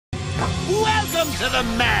Welcome to the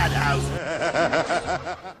madhouse.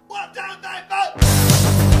 What don't they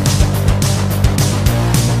vote?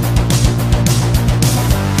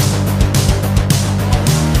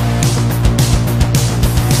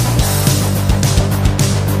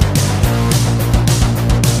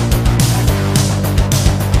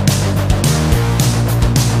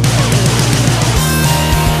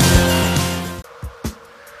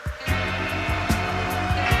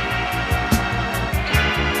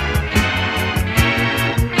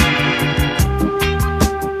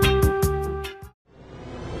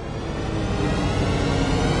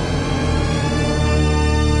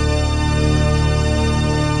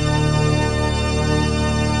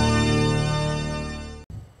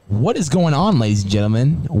 What is going on, ladies and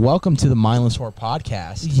gentlemen? Welcome to the Mindless Horror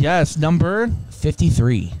Podcast. Yes, number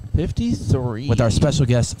 53. 53. With our special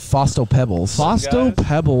guest, Fausto Pebles. Fausto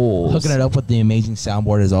Pebles. Hooking it up with the amazing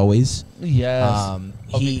soundboard as always. Yes.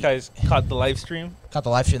 Hope you guys caught the live stream. Caught the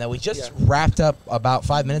live stream that we just wrapped up about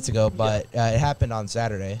 5 minutes ago, but it happened on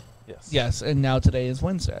Saturday. Yes. Yes, and now today is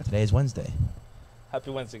Wednesday. Today is Wednesday.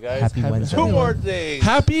 Happy Wednesday, guys. Happy Wednesday. 2 more days.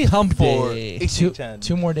 Happy hump for day. HHN.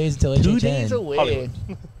 Two more days until 2 HHN. days away. Hollywood.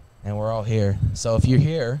 And we're all here. So if you're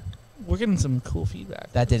here, We're getting some cool feedback.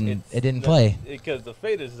 it didn't play. Because the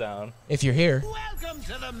fade is down. If you're here, Welcome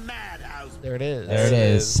to the madhouse. There it is. there it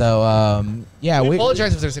is. So yeah, we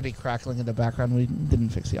apologize if there's any crackling in the background. We didn't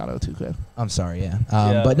fix the auto too good. I'm sorry, yeah.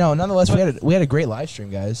 Yeah. But no, nonetheless, we had a great live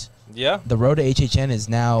stream, guys. Yeah. The road to HHN is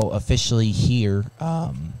now officially here.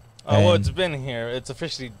 Well, it's been here. It's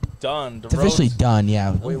officially done. It's officially done,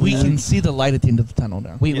 yeah. We can see the light at the end of the tunnel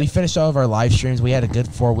now. We finished all of our live streams. We had a good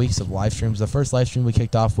 4 weeks of live streams. The first live stream we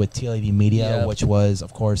kicked off with TLAV Media, which was,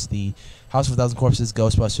 of course, the House of a Thousand Corpses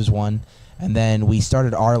Ghostbusters one. And then we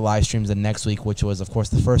started our live streams the next week, which was, of course,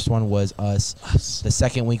 the first one was us. The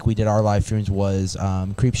second week we did our live streams was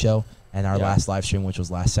Creep Show. And our last live stream, which was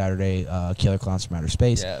last Saturday, Killer Clowns from Outer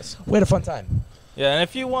Space. Yes. We had a fun time. Yeah, and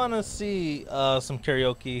if you want to see some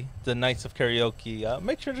karaoke, the Nights of Karaoke,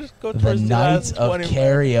 make sure to just go The towards Nights the of 20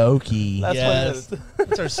 Karaoke. That's Yes. what it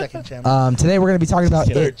It's our second channel. is. Today we're going to be talking about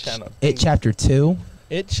Third It, channel. It Chapter 2.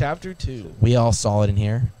 It Chapter 2. We all saw it in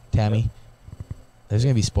here. Tammy? There's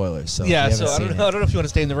going to be spoilers. So Yeah, if you so I haven't don't seen know if you want to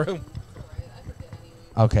stay in the room.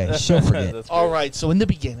 Okay, she'll forget. That's All great. right, so in the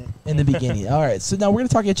beginning. In the beginning. All right, so now we're going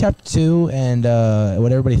to talk about Chapter 2 and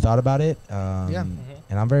what everybody thought about it. Yeah.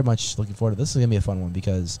 And I'm very much looking forward to this. Is going to be a fun one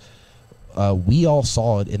because we all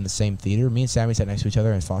saw it in the same theater. Me and Sammy sat next to each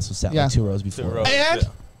other, and Fausto sat like 2 rows before. 2 rows. And Yeah.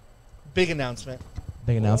 big announcement.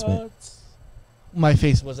 Big announcement. What? My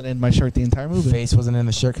face wasn't in my shirt the entire movie. Face wasn't in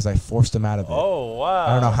the shirt because I forced him out of it. Oh, wow. I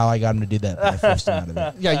don't know how I got him to do that, but I forced him out of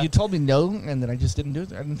it. Yeah, you told me no, and then I just didn't do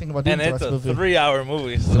it. I didn't think about doing And it it's the rest a of the movie. 3-hour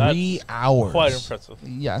movie. So 3 hours. quite impressive.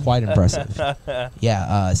 Yeah. Quite impressive.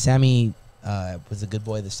 Yeah, Sammy was a good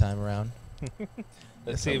boy this time around.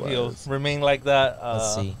 Let's see if he'll remain like that.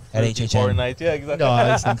 Let's see. At Thursday, HHN. Fortnite. Yeah, exactly. No,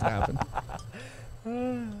 that's not gonna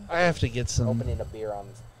happen. I have to get some a beer on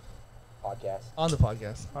this podcast. on the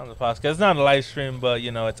podcast. On the podcast. It's not a live stream, but,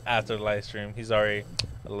 it's after the live stream. He's already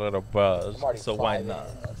a little buzzed. So why not?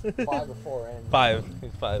 5 or 4 in. 5.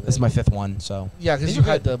 He's 5. This is my 5th one, so. Yeah, because These you are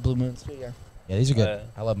had good. the blue moons too. Yeah. Yeah, these are good. Yeah.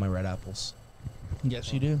 I love my red apples.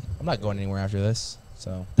 Yes, you do. I'm not going anywhere after this,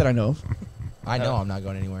 so. That I know of. I know I'm not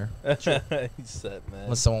going anywhere. He's set, man.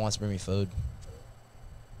 Unless someone wants to bring me food.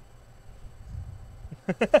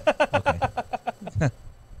 Okay.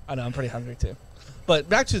 I know. I'm pretty hungry too. But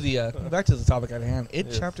back to the topic at hand. It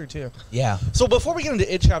Yes. Chapter 2. Yeah, So before we get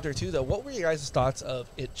into It Chapter 2, though, what were your guys' thoughts of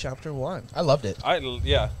It Chapter 1? I loved it. I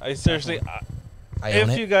seriously, I own if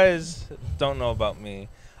it. you guys don't know about me,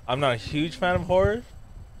 I'm not a huge fan of horror,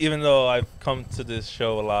 even though I've come to this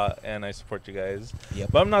show a lot and I support you guys.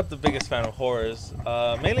 Yep. But I'm not the biggest fan of horrors,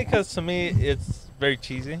 mainly because to me it's very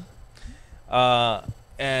cheesy.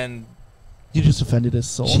 And You just offended his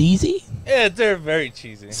soul. Cheesy? yeah, they're very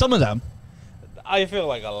cheesy. Some of them. I feel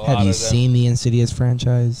like a lot Have of you them. seen the Insidious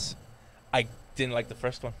franchise? I didn't like the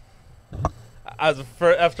first one.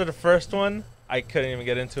 After the first one, I couldn't even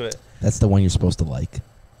get into it. That's the one you're supposed to like.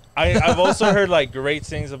 I've also heard like great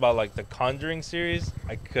things about like the Conjuring series.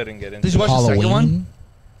 I couldn't get into Did you it. watch the second one? Halloween?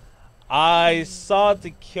 I saw the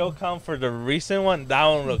kill count for the recent one. That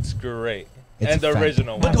one looks great. It's and the a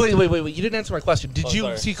original But one. wait. You didn't answer my question. Did Oh, you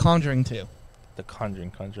sorry. see Conjuring 2? The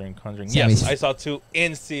Conjuring. Sammy's- Yes, I saw 2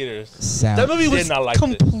 in theaters. That movie Did was not like it.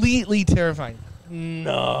 completely terrifying.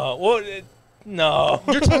 No. What? No.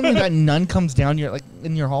 You're telling me that nun comes down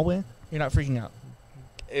in your hallway? You're not freaking out?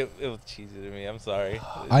 It was cheesy to me. I'm sorry.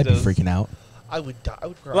 I'd be Just- freaking out. I would die. I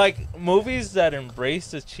would cry. Like movies that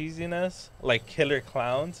embrace the cheesiness, like Killer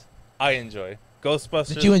Clowns, I enjoy.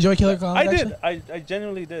 Ghostbusters. Did you enjoy Killer Clowns? I actually? did. I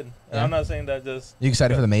genuinely did. And Yeah. I'm not saying that just. You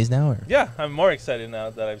excited for the maze now? Or? Yeah, I'm more excited now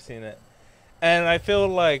that I've seen it, and I feel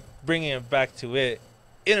like bringing it back to it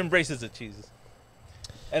embraces the cheese,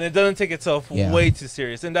 and it doesn't take itself way too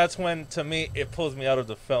serious, and that's when, to me, it pulls me out of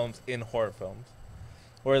the films in horror films,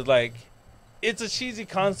 whereas like, it's a cheesy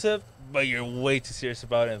concept, but you're way too serious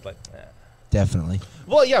about it. And it's like, nah. Definitely.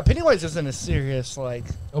 Well, yeah, Pennywise isn't as serious, like...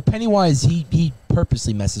 Oh, Pennywise, he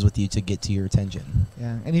purposely messes with you to get to your attention.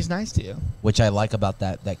 Yeah, and he's nice to you. Which I like about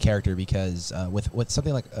that character, because with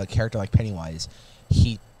something like a character like Pennywise,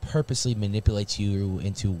 he purposely manipulates you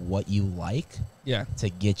into what you like to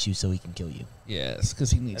get you so he can kill you. Yes,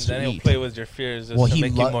 because he needs to And then eat. he'll play with your fears just to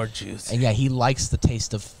make you more juicy. And yeah, he likes the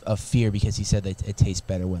taste of fear, because he said that it tastes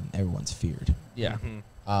better when everyone's feared. Yeah.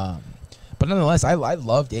 Mm-hmm. But nonetheless, I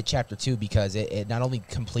loved it, Chapter 2, because it not only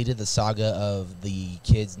completed the saga of the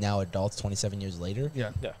kids, now adults, 27 years later,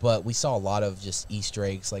 but we saw a lot of just Easter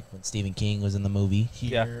eggs, like when Stephen King was in the movie.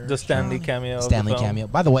 Yeah, the Stanley cameo. Stanley cameo.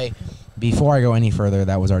 By the way, before I go any further,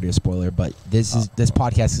 that was already a spoiler, but this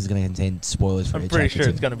podcast is going to contain spoilers for I'm It pretty Chapter sure 2.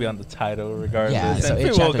 it's going to be on the title regardless. Yeah, so and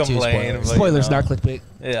It people will Chapter 2 complain. spoilers. But, Spoilers, not clickbait.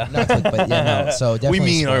 Yeah. Not clickbait, yeah, no. So definitely we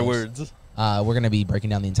mean our spoilers. words. We're going to be breaking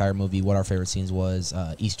down the entire movie, what our favorite scenes was,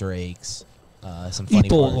 Easter eggs, some funny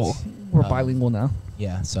parts. We're bilingual now.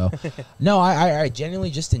 Yeah, so no, I genuinely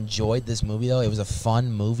just enjoyed this movie though. It was a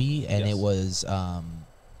fun movie, and it was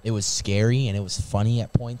scary, and it was funny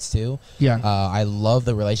at points too. Yeah. I love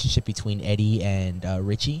the relationship between Eddie and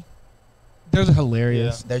Richie. They're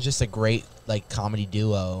hilarious. Yeah. They're just a great like comedy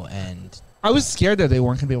duo, and I was scared that they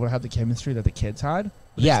weren't going to be able to have the chemistry that the kids had.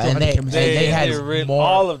 Yeah, and they had more.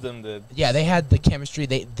 All of them did. Yeah, they had the chemistry.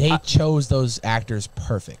 They chose those actors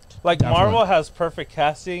perfect. Like Definitely. Marvel has perfect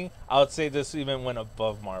casting. I would say this even went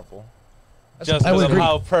above Marvel. Just I would because of agree.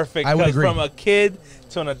 how perfect. I would agree. From a kid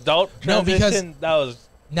to an adult transition, that was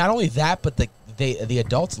not only that, but the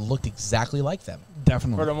adults looked exactly like them.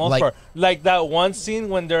 Definitely. for the most part. Like that one scene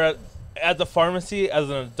when they're at the pharmacy as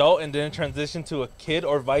an adult and then transition to a kid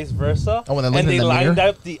or vice versa. Oh, when and they in the lined mirror?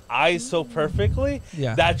 up the eyes so perfectly.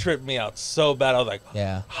 Yeah. That tripped me out so bad. I was like,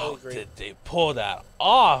 Yeah. how did they pull that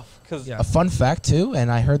off? Because A fun fact too,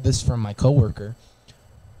 and I heard this from my coworker.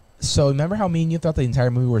 So remember how me and you thought the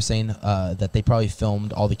entire movie were saying that they probably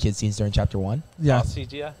filmed all the kids scenes during Chapter 1? Yeah. all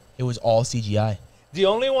CGI. It was all CGI. The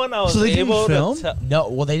only one I was So they didn't able film? to tell. No,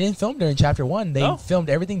 well, they didn't film during Chapter 1. They No. filmed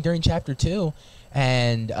everything during Chapter 2.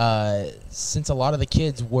 And since a lot of the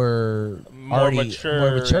kids were More already mature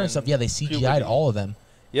more mature and and stuff, yeah, they CGI'd puberty. all of them.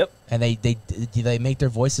 Yep. And they make their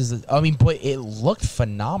voices. I mean, but it looked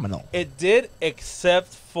phenomenal. It did, except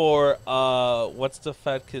for what's the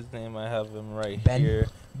fat kid's name? I have him right Ben? here.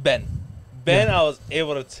 Ben. I was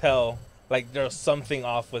able to tell like there was something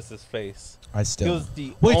off with his face. I He still was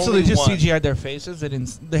the Wait, so they only just one. CGI'd their faces? They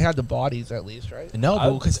didn't. They had the bodies at least, right?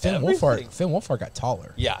 no, because Finn everything. Wolfhard got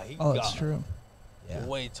taller. Yeah, he Oh, got that's true. Yeah.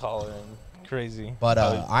 way taller and crazy. But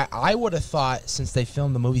I would have thought, since they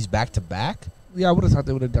filmed the movies back to back, Yeah, I would have thought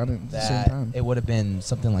they would have done it at the same that time. it would have been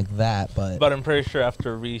something like that. But But I'm pretty sure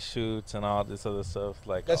after reshoots and all this other stuff,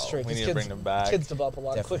 like That's true. we 'cause need to bring them back. Kids develop a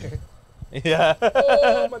lot Definitely. quicker. Yeah.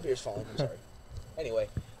 Oh, my beer's falling. I'm sorry. Anyway.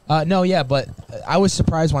 no, yeah, but I was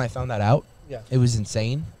surprised when I found that out. Yeah. It was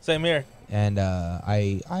insane, Same here. and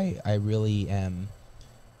I really am.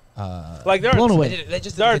 Like there Blown are, away. They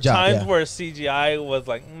just did there a are good job, times yeah. where CGI was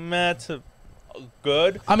like meh to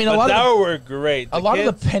good. I mean, a but lot of that the- were great. A lot of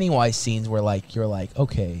the Pennywise scenes were like, you're like,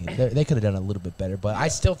 okay, they could have done a little bit better. But I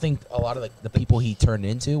still think a lot of the people he turned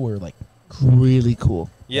into were like, Really cool.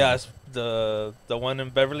 yes, the one in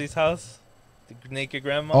Beverly's house, the naked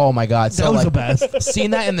grandma. oh my god, so That was like, the best.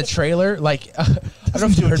 seeing that in the trailer, like, I don't know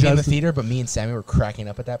if you do it heard me in the justice. theater, but me and Sammy were cracking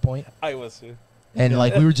up at that point. I was too. And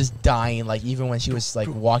like we were just dying, like even when she was like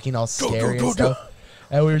walking all scary and stuff,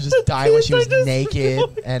 and we were just dying when she was naked.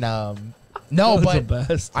 And no, That was but the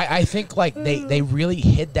best. I think like they really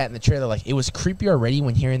hid that in the trailer. Like it was creepy already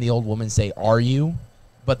when hearing the old woman say, "Are you?"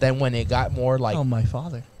 But then when it got more like Oh, my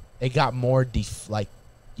father. it got more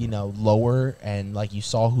lower, and like you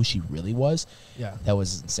saw who she really was. Yeah. That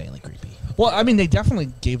was insanely creepy. Well, I mean, they definitely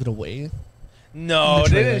gave it away. No, In the they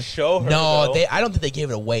trailer. didn't show her. No, though. I don't think they gave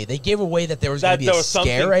it away. They gave away that there was going that to be there a was something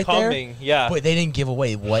scare right coming. Yeah, there, but they didn't give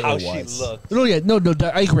away what how it she was. looked. No, yeah, no,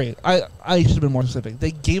 I agree. I should have been more specific.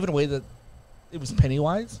 They gave it away that it was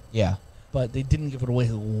Pennywise, Yeah. but they didn't give it away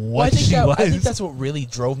what Well, I was. think that's what really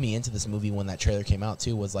drove me into this movie when that trailer came out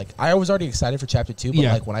too. Was like I was already excited for Chapter 2, but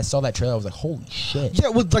Yeah. like when I saw that trailer, I was like, "Holy shit!" Yeah,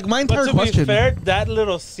 well, like my entire But to question. be fair, that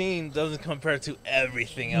little scene doesn't compare to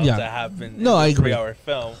everything else Yeah. that happened. No, in I the agree. 3-hour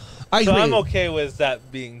film. I So agree. I'm okay with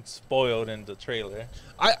that being spoiled in the trailer.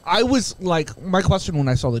 I was like, my question when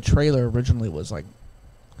I saw the trailer originally was like,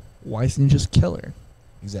 why doesn't he just kill her?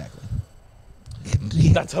 Exactly.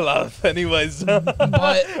 That's a lot of Pennywise. But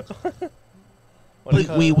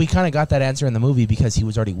we kind of got that answer in the movie because he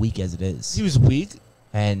was already weak as it is. He was weak.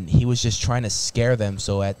 And he was just trying to scare them,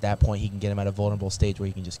 so at that point he can get him at a vulnerable stage where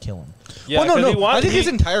he can just kill him. Yeah, well, no. 'cause I think his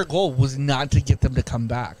entire goal was not to get them to come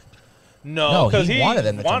back. No, because he wanted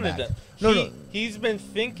them to come back. He's been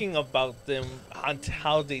thinking about them on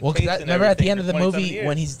how they. Well, taste remember at the end of the 27 movie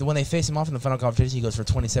years. when they face him off in the final confrontation, he goes, "For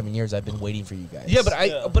 27 years, I've been waiting for you guys." Yeah, but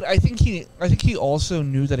I think he also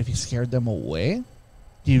knew that if he scared them away,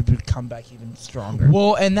 he would come back even stronger.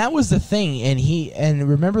 Well, and that was the thing, and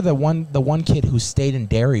remember the one kid who stayed in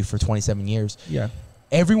Derry for 27 years. Yeah,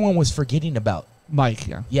 everyone was forgetting about Mike.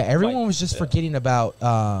 Yeah, everyone Mike, was just forgetting about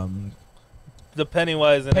the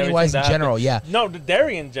Pennywise and Pennywise in everything that general. happened. No, the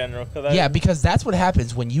Derry in general. Because that's what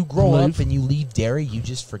happens when you grow up and you leave Derry. You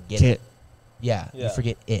just forget it. Yeah, you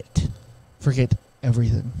forget it. Forget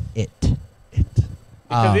everything. It.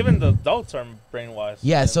 Because even the adults are brainwashed.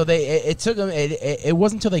 Yeah, so it took them. It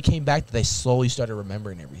wasn't until they came back that they slowly started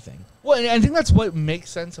remembering everything. Well, and I think that's what makes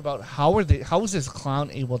sense about how is this clown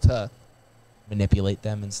able to manipulate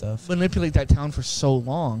them and stuff. Manipulate that town for so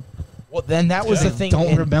long. Well, then that was the thing.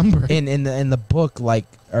 Don't remember in the book, like,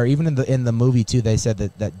 or even in the movie too. They said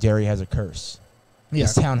that Derry has a curse. Yeah.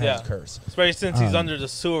 This town has a curse. Especially since he's under the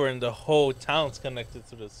sewer and the whole town's connected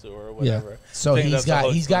to the sewer or whatever. Yeah. So he's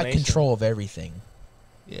got control of everything.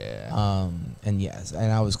 Yeah. And yes,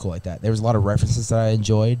 and I was cool like that. There was a lot of references that I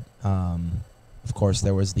enjoyed. Of course,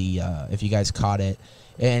 there was the if you guys caught it,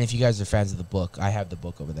 and if you guys are fans of the book, I have the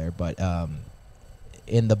book over there. But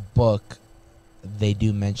in the book, they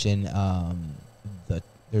do mention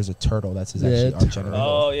there's a turtle. That's his actually arch enemy.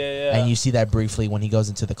 Oh yeah. And you see that briefly when he goes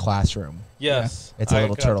into the classroom. Yes. Yeah. It's a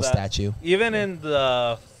little turtle statue. Even in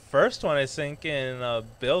the first one, I think in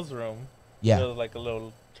Bill's room. Yeah. There was like a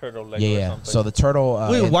little turtle leg or something. So the turtle.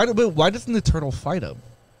 Why doesn't the turtle fight him?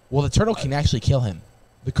 Well, the turtle can actually kill him.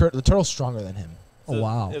 The turtle's stronger than him. Oh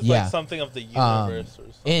wow! It's like something of the universe or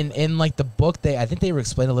something. In like the book, I think they were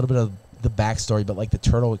explaining a little bit of the backstory, but like the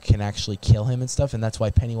turtle can actually kill him and stuff, and that's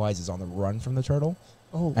why Pennywise is on the run from the turtle.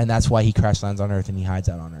 Oh. And that's why he crash lands on Earth and he hides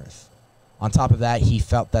out on Earth. On top of that, he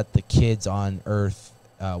felt that the kids on Earth,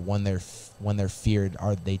 when they're feared,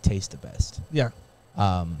 they taste the best. Yeah.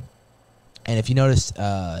 And if you noticed,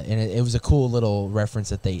 and it was a cool little reference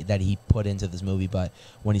that he put into this movie, but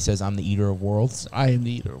when he says, "I'm the eater of worlds," I am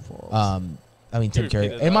the eater of worlds. I mean, Tim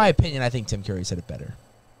Curry. In my opinion, I think Tim Curry said it better.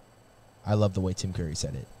 I love the way Tim Curry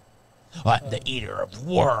said it. The eater of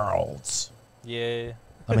worlds. Yeah.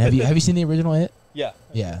 I mean, have you seen the original It? Yeah.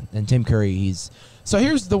 Yeah, and Tim Curry, so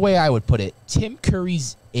here's the way I would put it. Tim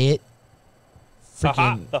Curry's It,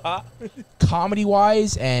 freaking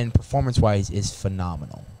comedy-wise and performance-wise, is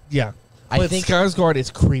phenomenal. Yeah. I think Skarsgård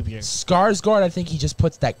is creepier. Skarsgård, I think he just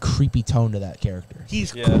puts that creepy tone to that character.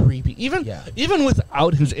 He's creepy. Even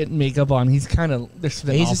without his It makeup on, he's kind of...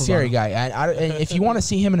 He's a scary guy. And if you want to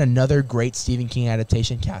see him in another great Stephen King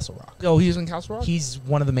adaptation, Castle Rock. Oh, he's in Castle Rock? He's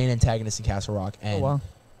one of the main antagonists in Castle Rock. And wow.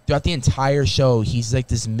 throughout the entire show, he's like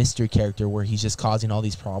this mystery character where he's just causing all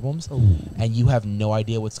these problems. Ooh. And you have no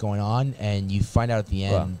idea what's going on, and you find out at the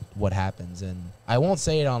end what happens. And I won't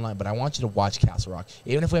say it online, but I want you to watch Castle Rock.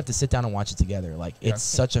 Even if we have to sit down and watch it together. Like, it's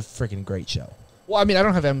such a freaking great show. Well, I mean, I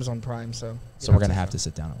don't have Amazon Prime, so... So we're going to have to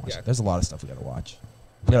sit down and watch it. There's a lot of stuff we got to watch.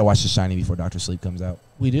 We got to watch The Shining before Dr. Sleep comes out.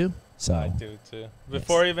 We do? So I do, too.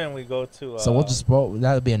 Before even we go to... so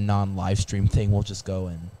that would be a non-live stream thing. We'll just go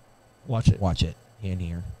and... Watch it in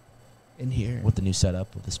here. In here. With the new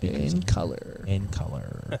setup, with the speakers. In color.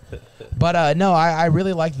 But, no, I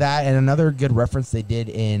really like that. And another good reference they did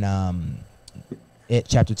in It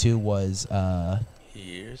Chapter 2 was...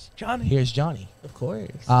 Here's Johnny. Of course.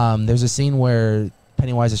 There's a scene where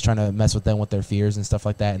Pennywise is trying to mess with them with their fears and stuff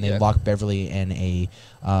like that, and they lock Beverly in a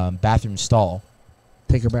bathroom stall.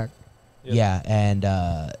 Take her back. Yep. Yeah, and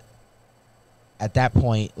at that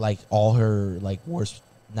point, like, all her worst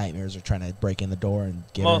nightmares are trying to break in the door and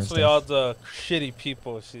get mostly her all the shitty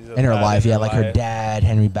people she's in her life. Yeah, like her dad,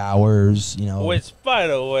 Henry Bowers. Which, by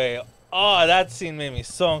the way, that scene made me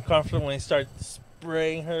so uncomfortable when he started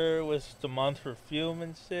spraying her with the month perfume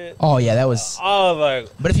and shit. Oh yeah, that was. Oh, like.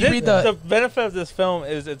 But if you read the benefit of this film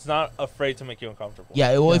is it's not afraid to make you uncomfortable.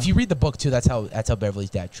 Yeah, well, if you read the book too, that's how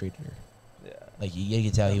Beverly's dad treated her. Yeah. Like you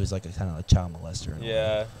can tell he was like a kind of a child molester.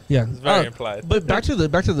 Yeah. Yeah. It's very implied. But back to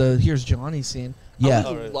the Here's Johnny scene. Yeah.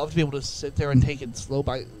 I would love to be able to sit there and take it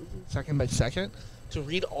second by second. to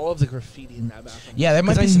read all of the graffiti in that bathroom. Yeah, there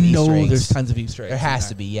might be I some know Easter eggs. there's tons of Easter eggs. There has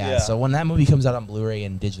to be, yeah. Yeah. So when that movie comes out on Blu-ray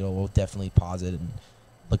and digital, we'll definitely pause it and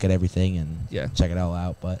look at everything and check it all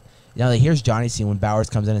out. But you know, like, here's Johnny scene when Bowers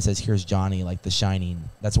comes in and says, "Here's Johnny," like The Shining.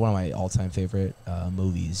 That's one of my all-time favorite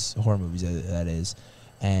movies, horror movies. That is,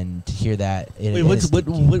 and to hear that. Wait,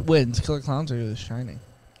 what wins? Killer Clowns or The Shining?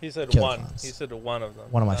 He said Killer one. Clowns. He said one of them.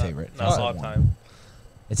 One of my favorite. Not all time.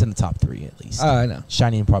 It's in the top 3 at least. I know.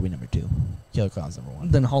 Shining probably number 2. Killer Clowns number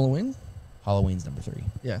 1. Then Halloween. Halloween's number 3.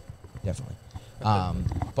 Yeah, definitely.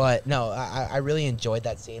 But no, I really enjoyed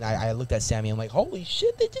that scene. I looked at Sammy. I'm like, holy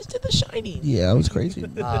shit, they just did The Shining. Yeah, it was crazy.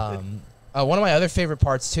 One of my other favorite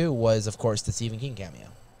parts too was, of course, the Stephen King cameo.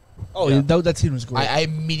 Oh, yeah. that scene was great. I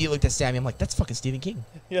immediately looked at Sammy. I'm like, that's fucking Stephen King.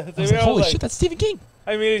 Yeah, I was like, holy shit, that's Stephen King.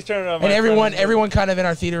 I mean, he's turning on. And everyone kind of in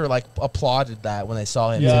our theater like applauded that when they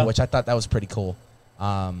saw him too, which I thought that was pretty cool.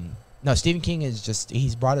 No, Stephen King is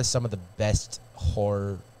he's brought us some of the best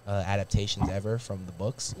horror adaptations ever from the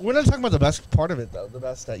books. We're not talking about the best part of it though. The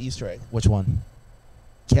best Easter egg. Which one?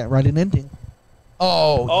 Can't write an ending.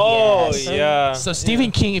 Oh, yes. yeah. So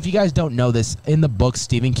Stephen King, if you guys don't know this, in the books,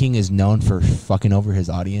 Stephen King is known for fucking over his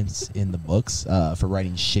audience in the books, for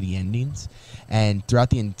writing shitty endings. And throughout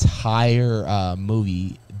the entire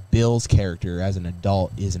movie, Bill's character as an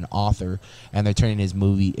adult is an author, and they're turning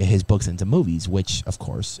his books into movies, which of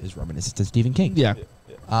course is reminiscent to Stephen King. Yeah.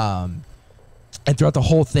 And throughout the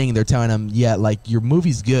whole thing, they're telling him, yeah, like, your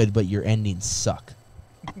movie's good, but your endings suck.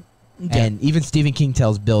 Yeah. And even Stephen King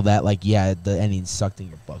tells Bill that, like, yeah, the ending sucked in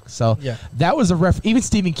your book. So that was even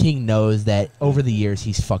Stephen King knows that over the years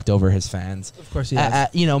he's fucked over his fans. Of course he has.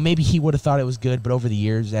 You know, maybe he would have thought it was good, but over the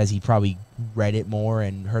years, as he probably read it more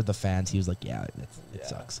and heard the fans, he was like, yeah, it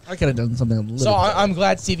sucks. I could have done something a little So better. I'm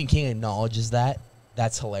glad Stephen King acknowledges that.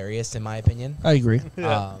 That's hilarious, in my opinion. I agree.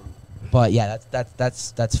 But yeah,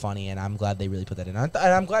 that's funny, and I'm glad they really put that in. And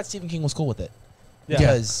I'm glad Stephen King was cool with it. Yeah.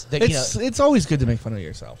 Because it's always good to make fun of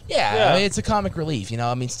yourself. Yeah, I mean, it's a comic relief. You know,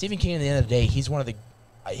 I mean, Stephen King, at the end of the day, he's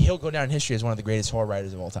he'll go down in history as one of the greatest horror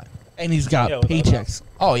writers of all time. And he's got paychecks.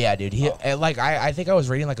 Oh yeah, dude. I think I was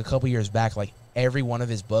reading like a couple years back, like every one of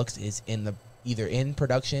his books is either in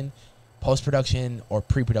production, post-production, or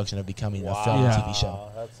pre-production of becoming a film or TV show.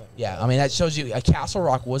 I mean, that shows you Castle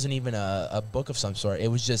Rock wasn't even a book of some sort. It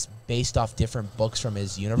was just based off different books from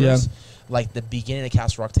his universe. Yeah. Like the beginning of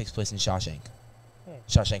Castle Rock takes place in Shawshank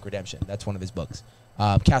Redemption. That's one of his books.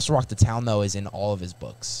 Castle Rock, the town, though, is in all of his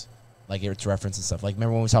books. Like, it's referenced and stuff. Like,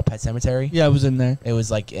 remember when we saw Pet Sematary? Yeah, it was in there. It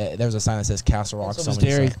was like there was a sign that says Castle Rock. So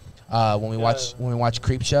Derry. When we watched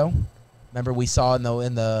Creep Show, remember we saw in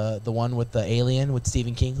the one with the alien with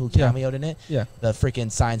Stephen King who cameoed in it. Yeah. The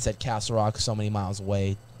freaking sign said Castle Rock so many miles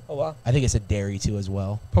away. Oh wow. I think it said Derry too as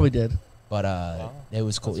well. Probably did. But it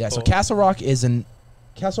was cool. That's cool. So Castle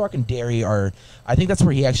Rock and Derry are. I think that's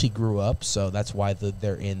where he actually grew up. So that's why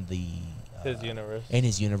they're in his universe. In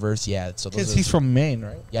his universe, yeah. So because he's from Maine,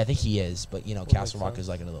 right? Yeah, I think he is. But Castle Rock is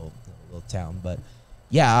like a little town. But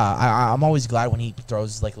yeah, I'm always glad when he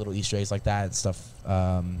throws like little Easter eggs like that and stuff,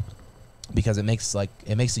 because it makes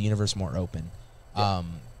the universe more open. Yeah.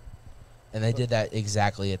 And they did that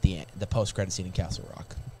exactly at the post-credit scene in Castle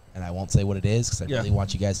Rock. And I won't say what it is because I really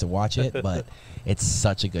want you guys to watch it, but it's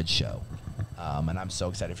such a good show. And I'm so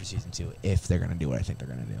excited for season 2 if they're going to do what I think they're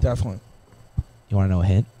going to do. Definitely. You want to know a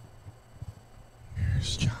hint?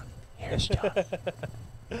 Here's John. Here's John.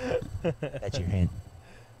 That's your hint.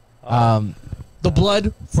 The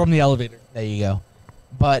blood from the elevator. There you go.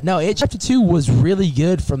 But no, chapter 2 was really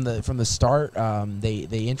good from the start.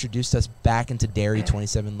 They introduced us back into Derry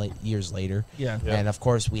 27 years later. Yeah. And of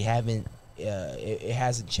course we haven't. It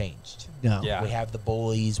hasn't changed. No. Yeah. We have the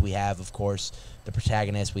bullies. We have, of course, the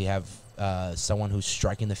protagonist. We have someone who's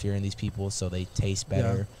striking the fear in these people so they taste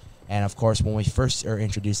better. Yeah. And of course, when we first are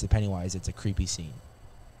introduced to Pennywise, it's a creepy scene.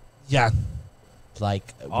 Yeah.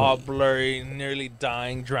 Like all blurry, nearly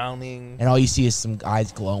dying, drowning, and all you see is some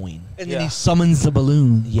eyes glowing. And then he summons the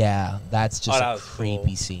balloon. Yeah, that's just a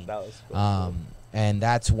creepy scene. That was cool. And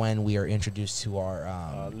that's when we are introduced to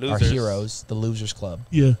our heroes, the Losers Club.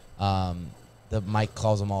 Yeah. The Mike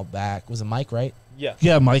calls them all back. Was it Mike, right? Yeah.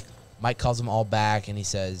 Yeah, Mike. Mike calls them all back, and he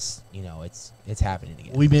says, it's happening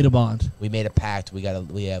again. We made a bond. We made a pact. We have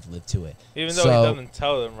lived to it. Even though he doesn't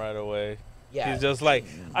tell them right away. Yeah. He's just like,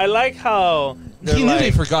 I like how he knew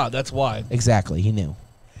they forgot. That's why. Exactly, he knew.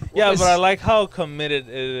 Yeah, but I like how committed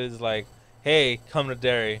it is. Like, hey, come to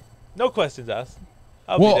Derry. No questions asked.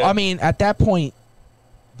 Well, I mean, at that point,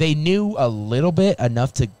 they knew a little bit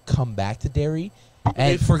enough to come back to Derry. And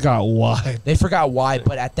they forgot why. They forgot why,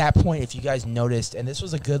 but at that point, if you guys noticed, and this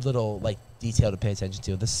was a good little detail to pay attention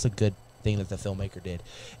to. This is a good thing that the filmmaker did.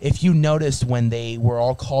 If you noticed when they were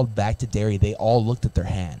all called back to Derry, they all looked at their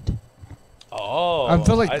hand. Oh, I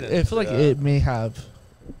feel like that. it may have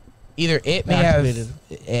Either it may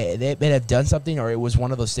have done something, or it was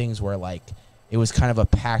one of those things where like it was kind of a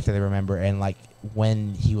pact that I remember, and like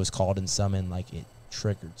when he was called and summoned, like it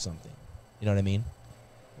triggered something. You know what I mean?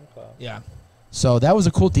 Okay. Yeah. So that was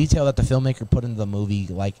a cool detail that the filmmaker put into the movie.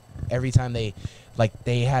 Like every time they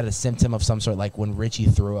had a symptom of some sort, like when Richie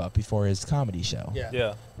threw up before his comedy show.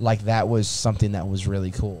 Yeah. Like that was something that was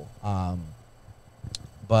really cool.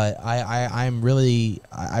 But I really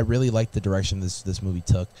like the direction this movie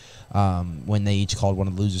took. When they each called one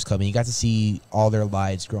of the Losers Club, and you got to see all their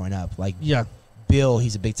lives growing up. Like Bill,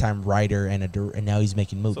 he's a big time writer and now he's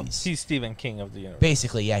making movies. So he's Stephen King of the universe.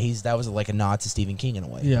 Basically, yeah, that was like a nod to Stephen King in a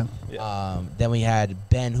way. Yeah. Then we had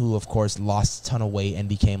Ben, who of course lost a ton of weight and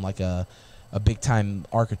became like a big time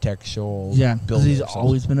architectural Yeah, builder. because he's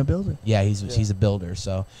always been a builder. Yeah, he's a builder.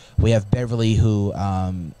 So we have Beverly, who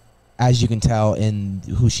as you can tell in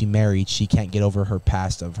who she married, she can't get over her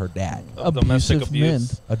past of her dad. Domestic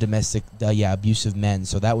abuse. Abusive men.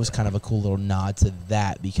 So that was kind of a cool little nod to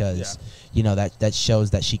that because, that shows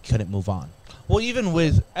that she couldn't move on. Well, even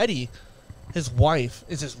with Eddie, his wife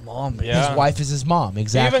is his mom. Yeah. His wife is his mom,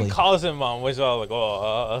 exactly. He even calls him mom, which I was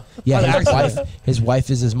like, Yeah, his wife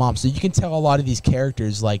is his mom. So you can tell a lot of these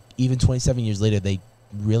characters, like even 27 years later, they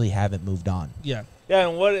really haven't moved on. Yeah. Yeah,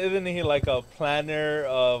 and what isn't he like a planner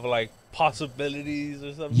of like possibilities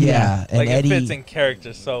or something? Yeah, like and Eddie, it fits in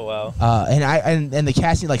character so well. And the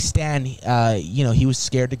casting, like Stan, he was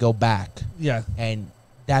scared to go back. Yeah, and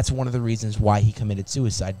that's one of the reasons why he committed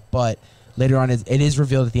suicide. But later on, it is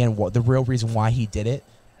revealed at the end the real reason why he did it.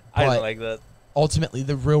 I didn't like that. Ultimately,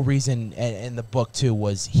 the real reason in the book too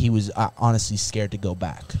was he was honestly scared to go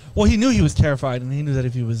back. Well, he knew he was terrified, and he knew that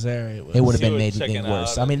if he was there, it would have been made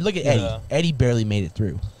worse. I mean, look at Eddie. Eddie barely made it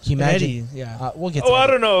through. Can you imagine? Eddie, yeah. We'll get to Eddie. I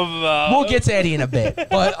don't know. We'll get to Eddie in a bit.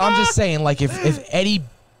 But I'm just saying, like, if Eddie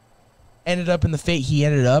ended up in the fate he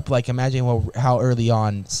ended up, like, imagine how early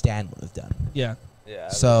on Stan would have done. Yeah. Yeah.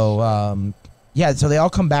 So, so they all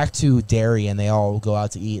come back to Derry, and they all go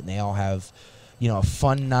out to eat, and they all have, a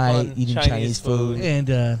fun night eating Chinese food.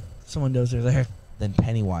 And someone knows they're there. Then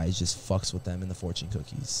Pennywise just fucks with them in the fortune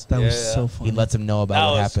cookies. That was so funny. He lets them know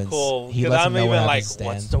about what happens. Cool. He lets them know what happens to Stan.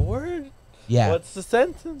 What's the word? Yeah. What's the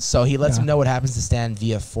sentence? So he lets them know what happens to Stan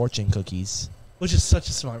via fortune cookies. Which is such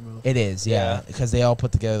a smart move. It is, yeah. Because they all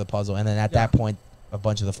put together the puzzle. And then at that point, a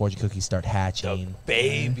bunch of the fortune cookies start hatching. The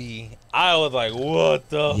baby. I was like, what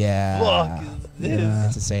the fuck is this? Yeah.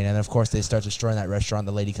 It's insane. And, of course, they start destroying that restaurant.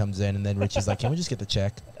 The lady comes in, and then Richie's like, can we just get the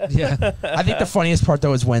check? Yeah. I think the funniest part,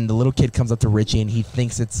 though, is when the little kid comes up to Richie, and he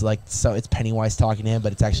thinks it's it's Pennywise talking to him,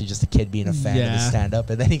 but it's actually just a kid being a fan of his stand-up.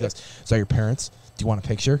 And then he goes, so your parents? Do you want a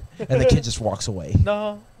picture? And the kid just walks away.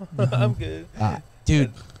 No, I'm good.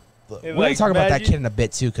 Dude, we're going to talk about that kid in a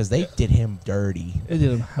bit, too, because they did him dirty. They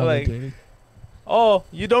did him hella dirty. Oh,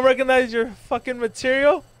 you don't recognize your fucking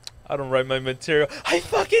material? I don't write my material. I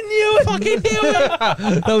fucking knew it.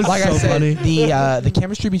 That was like so I said, funny. The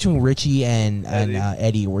chemistry between Richie and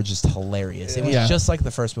Eddie were just hilarious. It was just like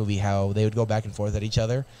the first movie, how they would go back and forth at each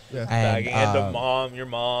other. Yeah. And your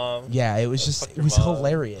mom. Yeah, it was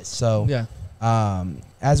hilarious. So yeah.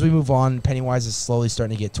 As we move on, Pennywise is slowly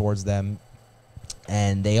starting to get towards them.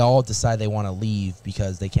 And they all decide they want to leave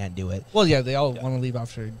because they can't do it. Well, yeah, they all want to leave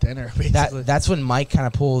after dinner, basically. That's when Mike kind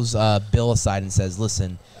of pulls Bill aside and says,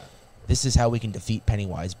 listen, this is how we can defeat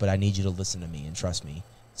Pennywise, but I need you to listen to me and trust me.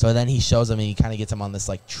 So then he shows him, and he kind of gets him on this,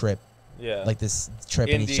 trip. Yeah. Like this trip.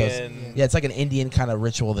 Indian. And he shows... Yeah, it's like an Indian kind of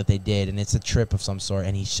ritual that they did, and it's a trip of some sort,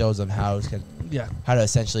 and he shows them how to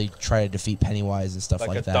essentially try to defeat Pennywise and stuff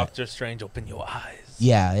like that. Doctor Strange, open your eyes.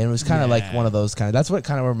 Yeah, and it was kind of like one of those kind of... That's what it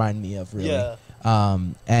kind of reminded me of, really. Yeah.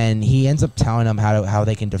 And he ends up telling them how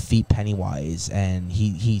they can defeat Pennywise, and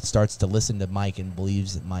he starts to listen to Mike and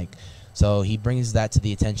believes that Mike. So he brings that to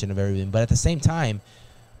the attention of everyone. But at the same time,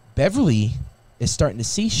 Beverly is starting to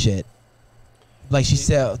see shit. Like she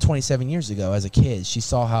said 27 years ago as a kid, she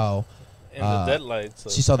saw how in the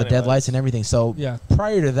deadlights. She saw the deadlights and everything. So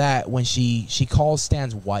prior to that, when she calls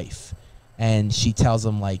Stan's wife, and she tells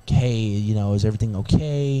him hey, is everything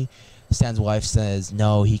okay? Stan's wife says,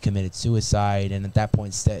 no, he committed suicide. And at that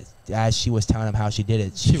point, as she was telling him how she did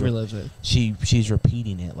it, she relives it. She's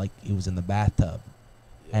repeating it like it was in the bathtub.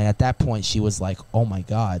 Yeah. And at that point, she was like, oh, my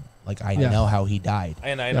God. I know how he died.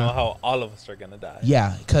 And I know how all of us are going to die.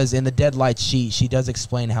 Yeah, because in the Deadlights, she does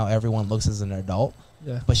explain how everyone looks as an adult.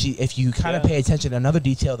 Yeah. But if you kind of pay attention, another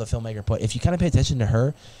detail the filmmaker put, if you kind of pay attention to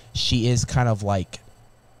her, she is kind of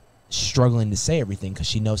struggling to say everything because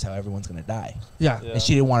she knows how everyone's gonna die, Yeah. and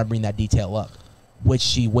she didn't want to bring that detail up, which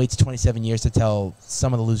she waits 27 years to tell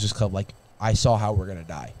some of the Losers Club, like, I saw how we're gonna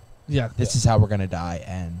die. Yeah. This is how we're gonna die,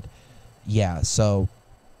 and yeah, so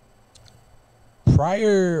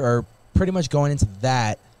prior or pretty much going into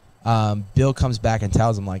that, Bill comes back and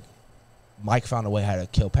tells him, like, Mike found a way how to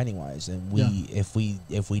kill Pennywise, and if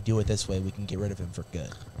we do it this way, we can get rid of him for good.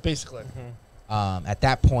 Basically. At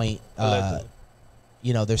that point,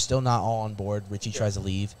 you know, they're still not all on board. Richie tries to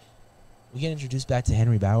leave. We get introduced back to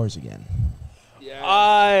Henry Bowers again. Yeah.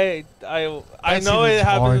 I know it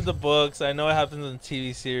happens hard. in the books. I know it happens in the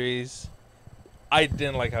TV series. I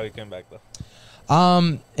didn't like how he came back though.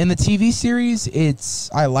 In the TV series,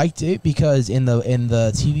 I liked it because in the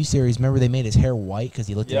TV series, remember they made his hair white because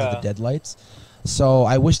he looked into the deadlights. So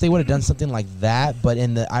I wish they would have done something like that. But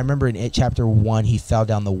I remember in It Chapter 1, he fell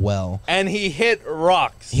down the well. And he hit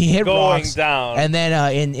rocks. He hit going rocks down. And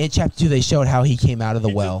then in It Chapter 2, they showed how he came out of the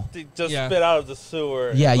well. He just spit out of the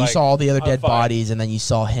sewer. Yeah, you like, saw all the other dead fire. bodies, and then you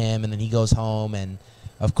saw him, and then he goes home, and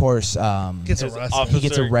of course, Gets his arrested. officer, he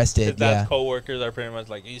gets arrested. His dad's coworkers are pretty much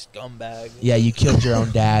like, you scumbag. Yeah, you killed your own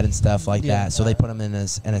dad and stuff like Yeah. that. So they put him in an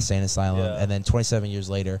insane asylum, and then 27 years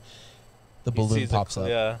later, the balloon pops up.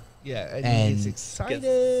 Yeah. Yeah, And he's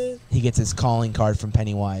excited. He gets his calling card from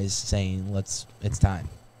Pennywise saying, it's time.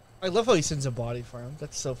 I love how he sends a body for him.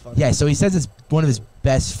 That's so funny. Yeah, so he says it's one of his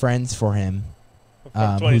best friends for him.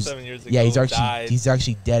 From 27 years ago. Yeah, died. he's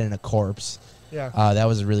actually dead in a corpse. Yeah. That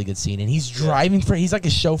was a really good scene. And he's driving he's like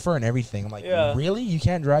a chauffeur and everything. I'm like, really? You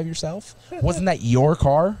can't drive yourself? Wasn't that your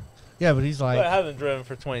car? Yeah, but he's like, Well, I haven't driven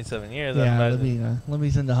for 27 years. yeah, I let me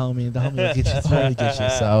send the homie. The homie will get you. Totally get you.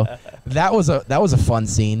 So that was a fun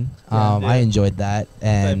scene. I enjoyed that.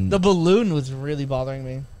 And The balloon was really bothering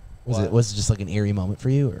me. was it just like an eerie moment for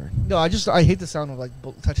you, or? No, I hate the sound of like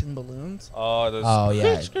touching balloons. Oh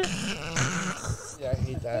yeah. Yeah, I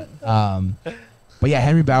hate that. But yeah,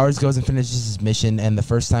 Henry Bowers goes and finishes his mission, and the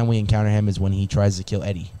first time we encounter him is when he tries to kill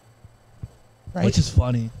Eddie. Right. Which is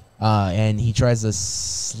funny. And he tries to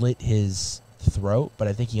slit his throat, but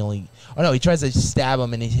I think he tries to stab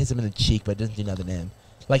him and he hits him in the cheek, but it doesn't do nothing to him.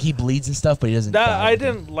 Like, he bleeds and stuff, but he doesn't. I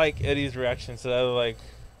didn't like Eddie's reaction to that. Like,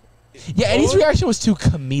 yeah, Eddie's reaction was too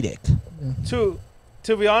comedic.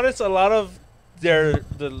 To be honest, a lot of the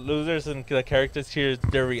losers and the characters here,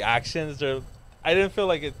 their reactions, I didn't feel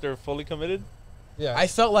like they're fully committed. Yeah. I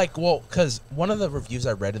felt like, because one of the reviews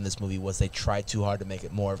I read in this movie was they tried too hard to make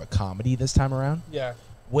it more of a comedy this time around. Yeah.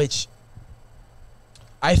 Which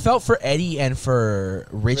I felt for Eddie and for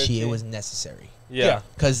Richie. It was necessary. Yeah.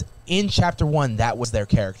 Because in Chapter 1, that was their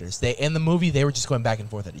characters. In the movie, they were just going back and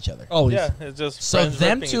forth at each other. Oh, yeah. It's just so friends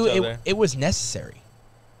them ripping two, each other it was necessary.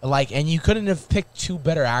 Like, and you couldn't have picked two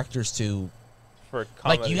better actors for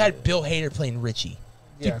comedy. like, you had Bill Hader playing Richie.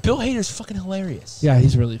 Yeah. Dude, Bill Hader's fucking hilarious. Yeah,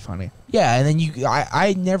 he's really funny. Yeah, and then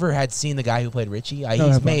I never had seen the guy who played Richie.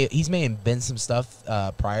 He's may have been some stuff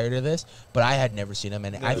prior to this, but I had never seen him,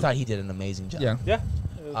 and I thought he did an amazing job. Yeah. Yeah.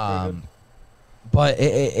 It was pretty good. But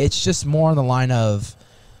it's just more on the line of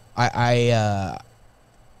I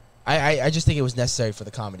just think it was necessary for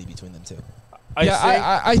the comedy between them two.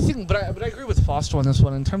 I think, but I agree with Foster on this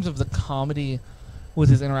one in terms of the comedy with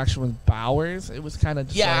his interaction with Bowers. It was kind of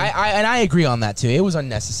I agree on that too. It was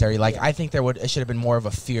unnecessary. Like, I think it should have been more of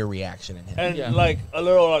a fear reaction in him. And like a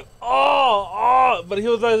little like but he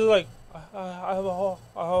was like I have a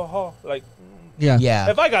hole, like yeah.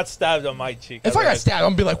 If I got stabbed on my cheek, If I got stabbed,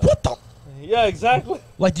 I'm gonna be like, what the? Yeah, exactly.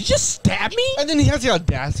 Like, did you just stab me? And then he has the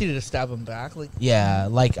audacity to stab him back. Like, yeah,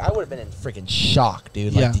 like I would have been in freaking shock,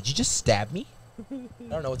 dude. Like, Yeah. did you just stab me? I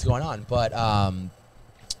don't know what's going on, but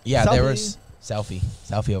yeah, Selfie. there was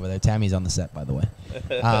selfie over there. Tammy's on the set, by the way.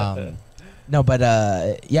 No, but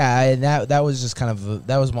yeah, and that was just kind of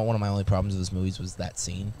that was one of my only problems with this movie was that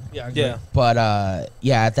scene. Yeah. But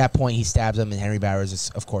yeah, at that point he stabs him, and Henry Bowers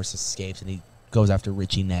of course escapes, and he goes after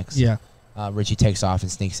Richie next. yeah. Richie takes off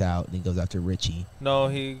and sneaks out, and he goes after Richie. No,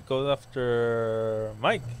 he goes after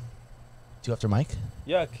Mike. Go after Mike?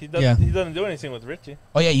 Yeah, he doesn't. Yeah. He doesn't do anything with Richie.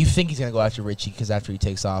 Oh yeah, you think he's gonna go after Richie because after he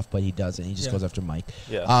takes off, but he doesn't. He just Yeah. goes after Mike.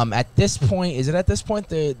 Yeah. At this point, is it at this point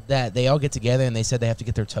that they all get together and they said they have to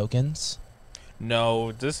get their tokens?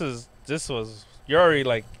 No, this was you're already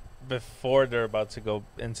like before they're about to go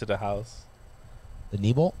into the house. The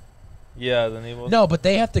Kneebolt? Yeah, the Neville. No, but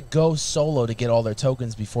they have to go solo to get all their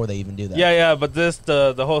tokens before they even do that. Yeah, but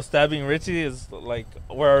the whole stabbing Richie is like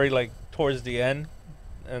we're already like towards the end,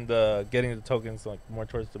 and getting the tokens like more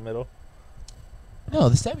towards the middle. No,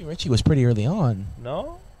 the stabbing Richie was pretty early on.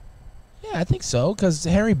 No. Yeah, I think so, because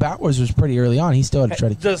Harry Bowers was pretty early on. He still had to try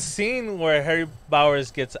to... The scene where Harry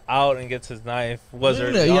Bowers gets out and gets his knife was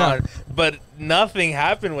early yeah. on, but nothing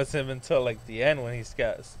happened with him until like the end when he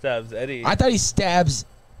stabs Eddie. I thought he stabs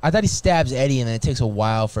Eddie, and then it takes a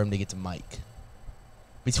while for him to get to Mike.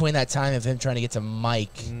 Between that time of him trying to get to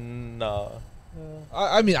Mike... No.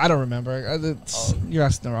 I mean, I don't remember. You're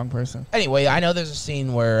asking the wrong person. Anyway, I know there's a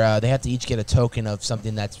scene where they have to each get a token of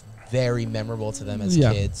something that's very memorable to them as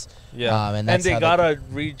kids. Yeah, and they gotta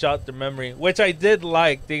rejot their memory, which I did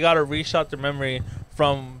like. They gotta reshot their memory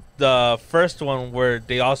from the first one where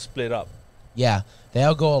they all split up. Yeah, they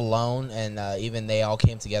all go alone, and even they all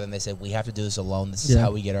came together and they said, "We have to do this alone. This is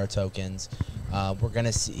how we get our tokens. We're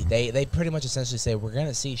gonna see." They pretty much essentially say, "We're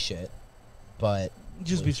gonna see shit, but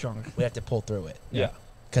just be stronger. We have to pull through it." Yeah.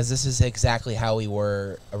 Because this is exactly how we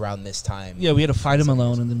were around this time. Yeah, we had to fight him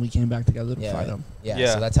alone, and then we came back together to fight him.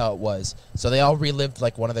 Yeah, so that's how it was. So they all relived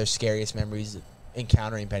like one of their scariest memories,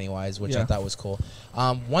 encountering Pennywise, which I thought was cool.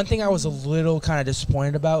 One thing I was a little kind of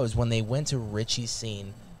disappointed about was when they went to Richie's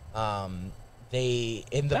scene. That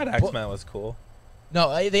Axeman was cool.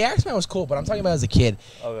 No, the Axeman was cool, but I'm talking about as a kid.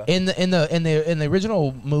 Okay. In the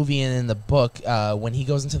original movie and in the book, when he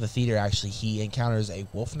goes into the theater, actually he encounters a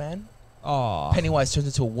Wolfman. Oh, Pennywise turns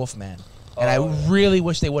into a Wolfman. And I really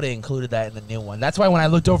wish they would have included that in the new one. That's why when I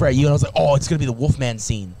looked over at you and I was like, oh, it's going to be the Wolfman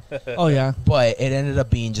scene. Oh, yeah. But it ended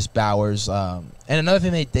up being just Bowers. And another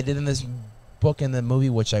thing they did in this book and the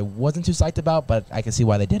movie, which I wasn't too psyched about, but I can see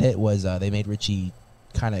why they did it, was they made Richie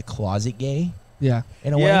kind of closet gay. Yeah.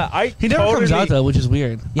 In a way. He never comes out, though, which is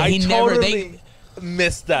weird. Yeah, he totally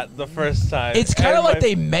missed that the first time. It's kind of like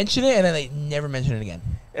they mention it and then they never mention it again.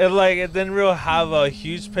 It didn't really have a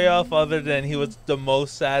huge payoff other than he was the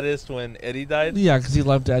most saddest when Eddie died. Yeah, because he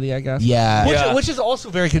loved Eddie, I guess. Yeah. Which is also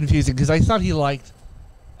very confusing because I thought he liked,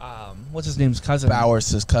 what's his name's cousin?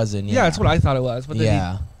 Bowers' cousin. Yeah, that's what I thought it was. But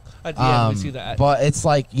then at the end, we see that. But it's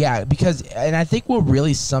like, because, and I think what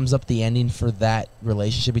really sums up the ending for that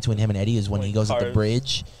relationship between him and Eddie is when he goes at the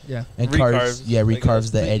bridge. Yeah. And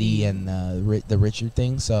recarves the Eddie and the Richard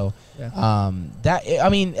thing. So, I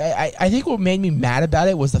think what made me mad about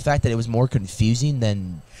it was the fact that it was more confusing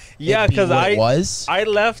than because I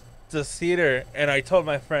left the theater and I told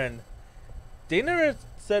my friend, they never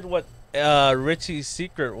said what Richie's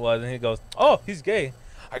secret was, and he goes, "Oh, he's gay."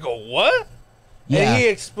 I go, "What?" Yeah. And he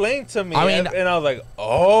explained to me, and I was like,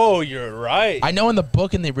 "Oh, you're right." I know in the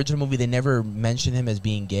book, in the original movie, they never mentioned him as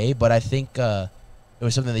being gay, but I think it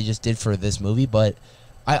was something they just did for this movie. But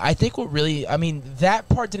I think what really, that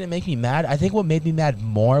part didn't make me mad. I think what made me mad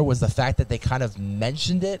more was the fact that they kind of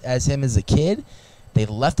mentioned it as him as a kid. They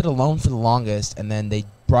left it alone for the longest, and then they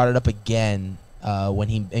brought it up again when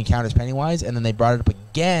he encounters Pennywise, and then they brought it up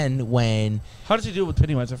again when... How does he do it with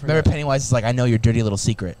Pennywise? I forgot. Remember Pennywise is like, "I know your dirty little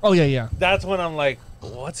secret." Oh, yeah. That's when I'm like,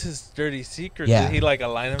 what's his dirty secret? Yeah. Did he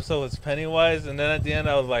align himself with Pennywise? And then at the end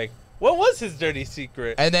I was like, what was his dirty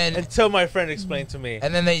secret? And then... Until my friend explained to me.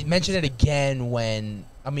 And then they mention it again when...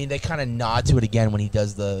 they kind of nod to it again when he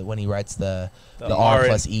writes the R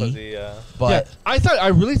plus E. But I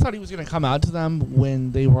really thought he was going to come out to them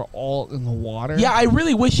when they were all in the water. Yeah, I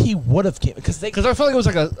really wish he would have came because I felt like it was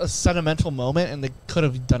like a sentimental moment and they could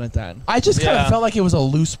have done it then. I just kind of felt like it was a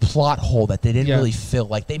loose plot hole that they didn't really fill.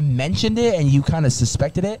 Like they mentioned it and you kind of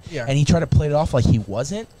suspected it, and he tried to play it off like he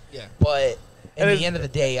wasn't. Yeah, but. At the end of the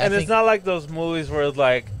day, I think it's not like those movies where it's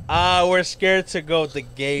like, we're scared to go the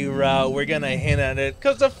gay route. We're gonna hint at it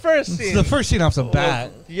because the first scene off the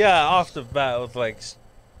bat, off the bat was like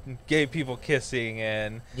gay people kissing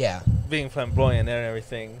and being flamboyant and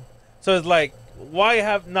everything. So it's like, why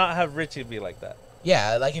not have Richie be like that?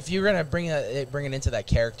 Yeah, like if you're gonna bring it into that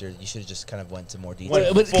character, you should have just kind of went to more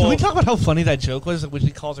detail. But can we talk about how funny that joke was when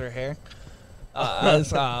he calls her hair?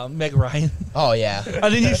 As Meg Ryan. Oh yeah.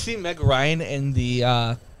 And then you see Meg Ryan in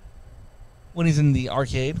the when he's in the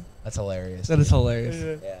arcade. That's hilarious. That is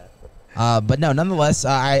hilarious. Yeah. But no, nonetheless,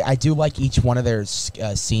 I do like each one of their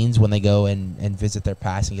scenes when they go and visit their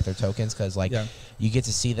past and get their tokens because you get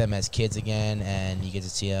to see them as kids again and you get to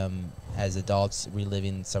see them as adults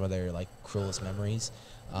reliving some of their cruelest memories.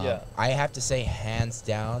 I have to say, hands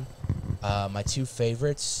down, my two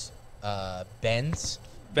favorites, Ben's.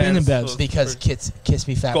 Ben and Bev's. Because Kiss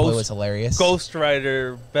Me Fat Boy was hilarious. Ghost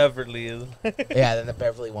Rider Beverly. Yeah, then the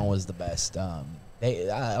Beverly one was the best.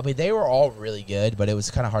 They were all really good, but it was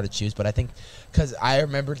kind of hard to choose. But I think because I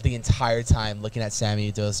remembered the entire time looking at Sammy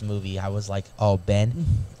Udo's movie, I was like, "Oh, Ben,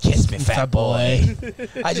 kiss me, fat boy."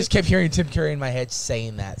 I just kept hearing Tim Curry in my head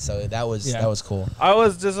saying that, so that was cool. I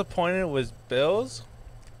was disappointed with Bill's,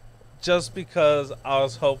 just because I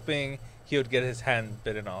was hoping he would get his hand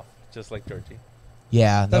bitten off, just like Georgie.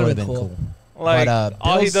 Yeah, that That'd would have been been cool. cool. Like But,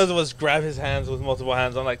 all he Bill's- does was grab his hands with multiple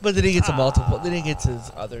hands. I'm like, But then he gets a multiple. Then he gets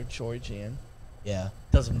his other Georgian. Yeah.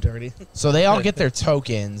 Does him dirty. So they all get their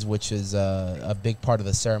tokens, which is a big part of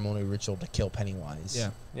the ceremonial ritual to kill Pennywise. Yeah.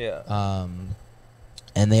 yeah.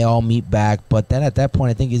 And they all meet back, but then at that point,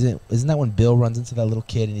 I think isn't that when Bill runs into that little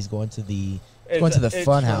kid and he's going to the It's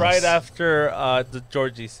fun house right after the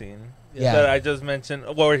Georgie scene Yeah. that I just mentioned,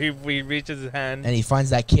 where he reaches his hand. and he finds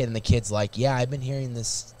that kid, and the kid's like, "Yeah, I've been hearing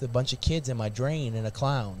a bunch of kids in my drain and a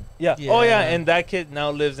clown." Yeah. Yeah. Oh yeah, and that kid now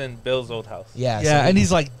lives in Bill's old house. Yeah, Yeah, so and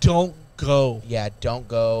he's like, "Don't go." yeah, don't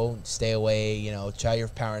go, stay away. You know, try your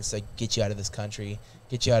parents to get you out of this country,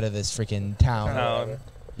 get you out of this freaking town. Town.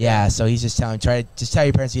 Yeah, so he's just tell your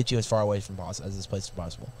parents to get you as far away from this place as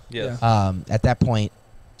possible. Yes. At that point,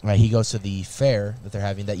 he goes to the fair that they're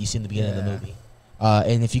having that you see in the beginning of the Yeah. movie.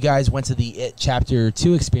 And if you guys went to the It Chapter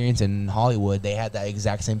 2 experience in Hollywood, they had that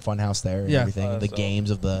exact same fun house there and Yeah. everything. The So- games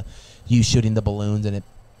of you shooting the balloons and it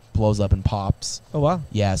blows up and pops. Oh wow.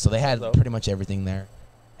 Yeah, so they had So- pretty much everything there.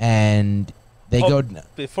 And they Oh, go...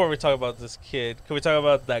 Before we talk about this kid, can we talk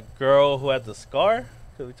about that girl who had the scar?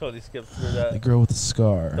 Because we totally skipped through The that. girl with the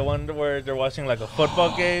scar. The one where they're watching like a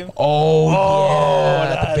football game. Oh, yeah.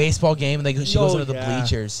 At the that- baseball game, and she goes Oh, into the yeah.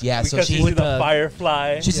 bleachers. Yeah, so Because she... you see the the-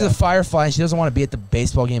 firefly. She sees a firefly, and she doesn't want to be at the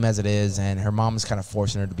baseball game as it is, and her mom is kind of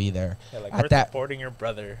forcing her to be there. Yeah, like at we're that- supporting your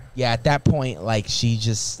brother. Yeah, at that point, like she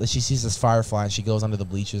sees this firefly, and she goes under the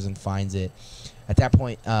bleachers and finds it. At that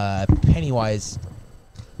point, Pennywise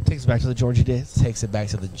Takes it back to the Georgie days. takes it back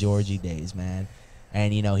to the Georgie days, man.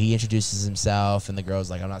 And he introduces himself, and the girl's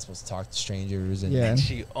like, "I'm not supposed to talk to strangers." And Yeah. And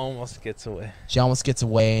she almost gets away. she almost gets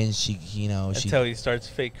away, and she Until he starts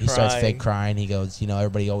fake he crying. starts fake crying. He goes,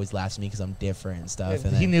 everybody always laughs at me because I'm different and stuff.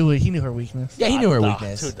 And he then, knew her weakness. yeah, he knew her To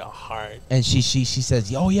weakness. the heart. And she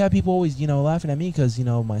says, "Oh yeah, people always laughing at me because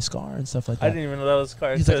my scar and stuff like that." I didn't even know that was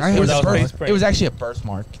scar. He's like, I It have was, a a birth- it was actually a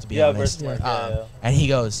birthmark, to be Yeah, honest. birthmark. Yeah. Yeah. And he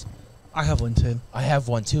goes, I have one too. "I have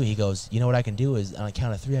one too." He goes, "You know what I can do is on a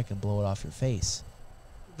count of 3, I can blow it off your face."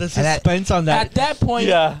 The And at- suspense on that. At that point,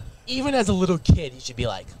 Yeah. even as a little kid, you should be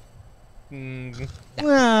like, Mm.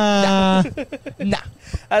 Ah. "Nah,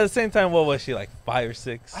 At the same time, what was she, like 5 or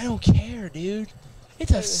 6? I don't care, dude.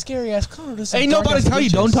 It's a scary ass clown under some Ain't nobody dark-ass tell you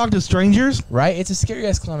don't bleachers." talk to strangers. Right? It's a scary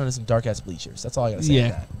ass clown under some dark ass bleachers. That's all I gotta say. Yeah.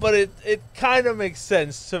 to that. But it kind of makes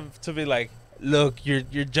sense to be like, look, you're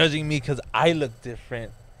judging me because I look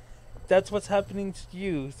different. That's what's happening to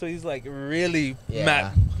you. So he's like really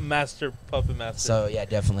Yeah. puppet master. So yeah,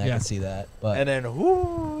 definitely I Yeah. can see that. But And then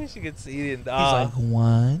whoo, she gets eaten. he's like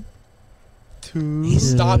 1, 2. he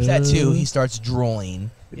stops at 2. He starts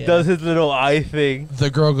drooling. Yeah. Does his little eye thing. The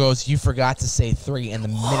girl goes, "You forgot to say 3," and the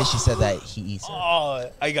minute she said that, he eats her. Oh,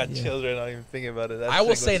 I got Yeah. chills right now even thinking about it. That I will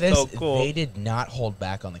chick say was this: so cool. they did not hold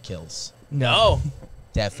back on the kills. No.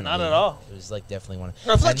 Definitely, Not at all. It was like definitely one. I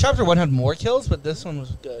feel like And- chapter 1 had more kills, but this one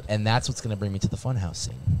was good. And that's what's gonna bring me to the funhouse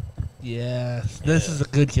scene. Yes, this is a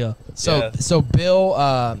good kill. So, Yeah. so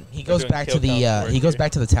Bill, he goes doing back to kill the count work he goes here.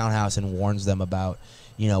 back to the townhouse and warns them about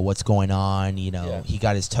what's going on. Yeah. He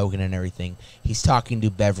got his token and everything. He's talking to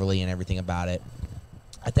Beverly and everything about it.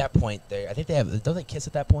 At that point, I think don't they kiss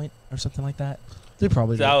at that point or something like that? They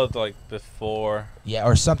probably did. That was like before. Yeah,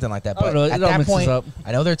 or something like that. I But don't know. at It all that mixes point, up.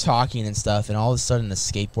 I know they're talking and stuff, and all of a sudden the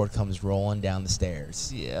skateboard comes rolling down the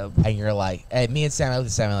stairs, Yeah. and you're like, hey, me and Sam, I look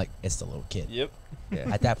at Sam, and like, it's the little kid. Yep.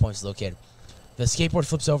 Yeah. At that point, it's the little kid. The skateboard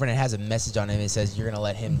flips over and it has a message on it. And it says, "You're gonna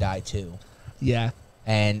let him die too." Yeah.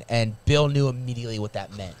 And Bill knew immediately what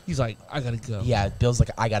that meant. He's like, I gotta go. Yeah, Bill's like,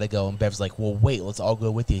 "I gotta go," and Bev's like, "Well, wait, let's all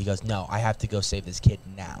go with you." He goes, "No, I have to go save this kid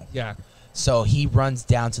now." Yeah. So he runs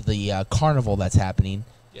down to the carnival that's happening,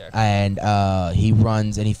 Yeah. and he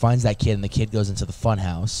runs and he finds that kid, and the kid goes into the fun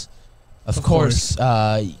house. Of course,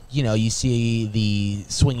 you see the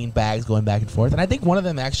swinging bags going back and forth, and I think one of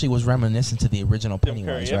them actually was reminiscent to the original Tim Curry,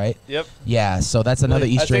 Pennywise, yep. right? Yep. Yeah, so that's another I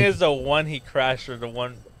Easter think egg. it's the one he crashed or the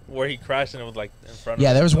one where he crashed and it was like in front of Yeah,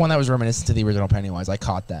 him. there was one that was reminiscent to the original Pennywise. I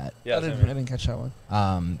caught that. Yeah, I didn't catch that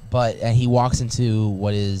one. But he walks into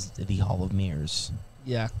what is the Hall of Mirrors,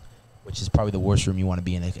 Yeah. which is probably the worst room you want to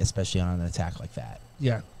be in, especially on an attack like that.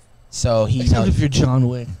 Yeah. So he Except if you're John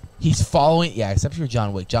Wick. he's following. Yeah, except if you're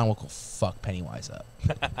John Wick. John Wick will fuck Pennywise up.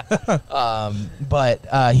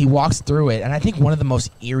 But he walks through it, and I think one of the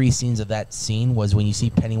most eerie scenes of that scene was when you see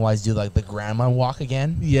Pennywise do like the grandma walk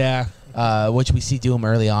again, Yeah. which we see do him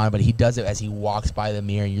early on, but he does it as he walks by the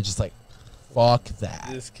mirror, and you're just like, fuck that.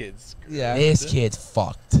 This kid's screwed. Yeah. This kid's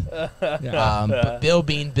fucked. Yeah. But Bill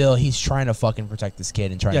being Bill, he's trying to fucking protect this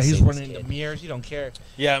kid and trying to he's save running this into kid. mirrors. You don't care.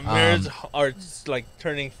 Yeah, mirrors are just, like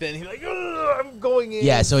turning thin. He's like, I'm going in.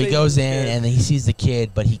 Yeah, so he goes in kid. and he sees the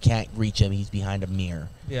kid, but he can't reach him. He's behind a mirror.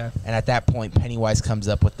 Yeah. And at that point, Pennywise comes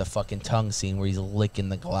up with the fucking tongue scene where he's licking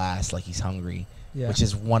the glass like he's hungry, Yeah. which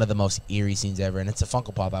is one of the most eerie scenes ever. And it's a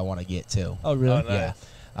Funko Pop I want to get too. Oh, really? Oh, nice.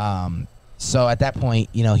 Yeah. So at that point,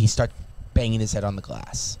 you know, he starts banging his head on the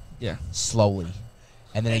glass Yeah. slowly,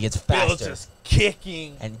 and then it gets Bill's faster. just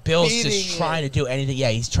kicking. And Bill's beating just trying it. to do anything. Yeah,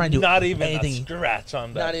 he's trying to do Not even anything. a scratch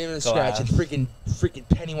on that. Not even a glass. scratch. And freaking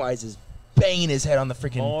Pennywise is banging his head on the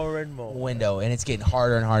freaking More and more. window, and it's getting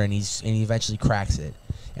harder and harder, and he eventually cracks it.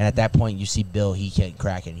 And at that point, you see Bill. He can't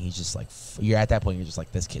crack it. And he's just like, you're at that point. You're just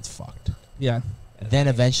like, this kid's fucked. Yeah. Then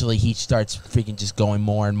eventually he starts freaking just going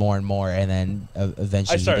more and more and more, and then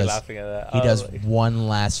eventually I started he does, laughing at that. he I does was like, one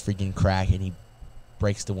last freaking crack, and he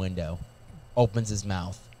breaks the window, opens his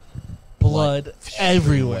mouth, Blood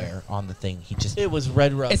everywhere. on the thing. He just, It was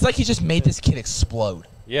red rub. it's like he just made this kid explode.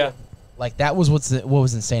 yeah. Like that was what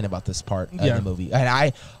was insane about this part of Yeah. the movie. And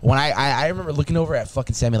I remember looking over at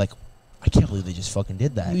fucking Sammy like, I can't believe they just fucking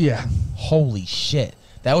did that. Yeah. Holy shit.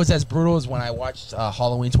 That was as brutal as when I watched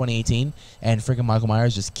Halloween 2018 and freaking Michael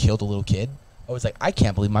Myers just killed a little kid. I was like, I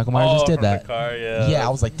can't believe Michael Myers just did from that. The car, yeah. Yeah,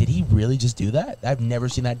 I was like, did he really just do that? I've never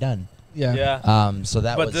seen that done. Yeah. Yeah. So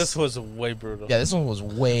that But was. this was way brutal. Yeah, this one was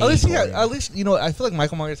way. At least, gorier. at least, you know, I feel like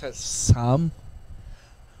Michael Myers has some.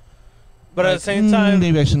 But at the same time,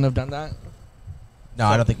 maybe I shouldn't have done that. No,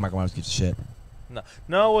 I don't think Michael Myers gives a shit.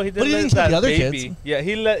 no, well, he did But he let didn't kill that the other baby. kids. Yeah,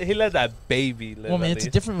 he let that baby live. Well, I mean, at it's a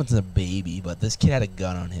least. different than a baby, but this kid had a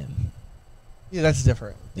gun on him. Yeah, that's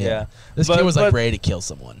different. Yeah. This But- kid was like but- ready to kill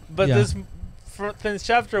someone. But Yeah. this, since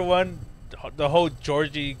chapter 1, the whole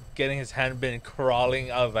Georgie getting his hand been crawling,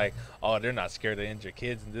 I was like, oh, they're not scared to injure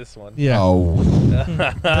kids in this one. Yeah. Oh,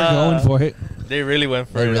 They're going for it. They really went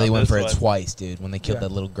for they it. really on went this for it one. twice, dude. When they killed Yeah.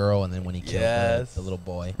 that little girl, and then when he killed Yes. the little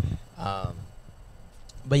boy.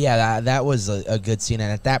 But yeah, that was a good scene.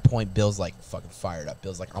 And at that point, Bill's like fucking fired up.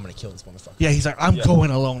 Bill's like, I'm gonna kill this motherfucker. Yeah, he's like, I'm Yeah.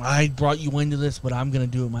 going alone. I brought you into this, but I'm going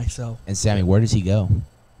to do it myself. And Sammy, where does he go?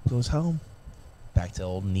 Goes home. Back to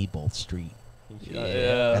old Kneebolt Street.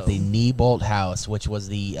 Yeah. At the Kneebolt house, which was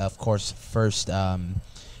the, of course, first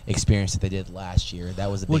experience that they did last year.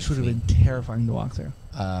 That was a big Which would have thing. been terrifying to walk through.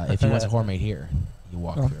 If you went to Horror Made Here, you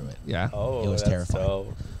walk Oh. through it. Yeah. Oh, It was that's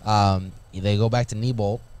terrifying. dope. They go back to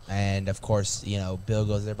Kneebolt, and of course, you know, Bill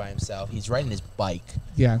goes there by himself. He's riding his bike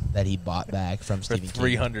Yeah. that he bought back from For Stephen King.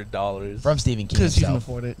 $300. From Stephen King Because he can himself.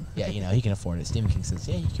 afford it. Yeah, you know, he can afford it. Stephen King says,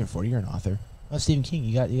 yeah, you can afford it. You're an author. Oh, Stephen King,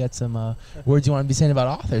 you got some words you want to be saying about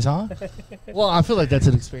authors, huh? Well, I feel like that's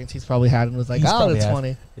an experience he's probably had and was like, He's oh, probably that's had-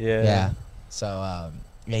 funny. Yeah. So,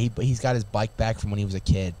 he's got his bike back from when he was a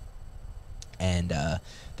kid. And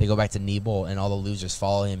they go back to Kneebolt, and all the losers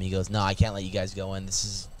follow him. He goes, no, I can't let you guys go in.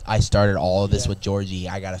 I started all of this Yeah. with Georgie.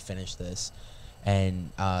 I got to finish this.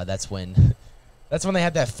 And that's when they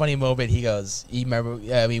had that funny moment. He goes, remember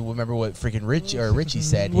what freaking Richie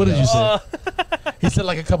said. What did you say? He said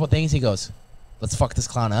like a couple things. He goes, let's fuck this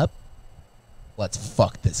clown up. Let's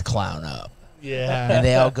fuck this clown up. Yeah. And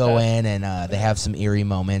they all go in, and they have some eerie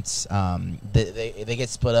moments. They get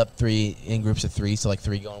split up in groups of 3. So like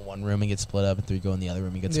 3 go in one room and get split up, and 3 go in the other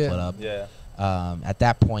room and get Yeah. split up. Yeah. At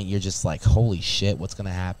that point, you're just like, holy shit, what's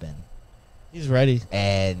gonna happen? He's ready.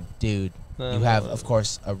 And dude, you have of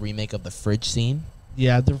course a remake of the fridge scene,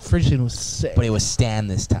 Yeah, the fridge scene was sick. but it was Stan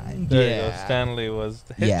this time. There you go. Yeah. Stanley was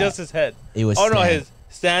Yeah. just his head. It was Oh no, Stan. his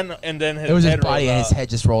Stan and then his It was his head body rolled and his out, head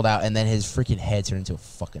just rolled out, and then his freaking head turned into a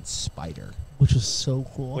fucking spider. Which was so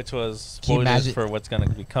cool. which was Can you spoilers imagine- for what's gonna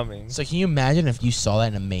be coming. So can you imagine if you saw that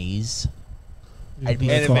in a maze? I'd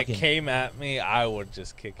be And if fucking- it came at me, I would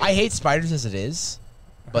just kick it. I hate spiders as it is,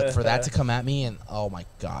 but for that to come at me, and oh my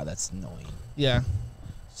god, that's annoying. Yeah.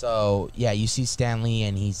 So yeah, you see Stanley,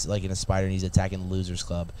 and he's like in a spider, and he's attacking the Losers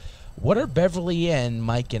Club. What are Beverly and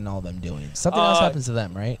Mike and all them doing? Something else happens to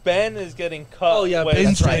them, right? Ben is getting cut. Oh, yeah, when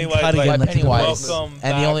Ben's getting Pennywise, cut like, again. By That's a good Pennywise, welcome and the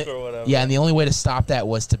back only or whatever. yeah, and the only way to stop that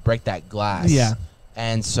was to break that glass. Yeah.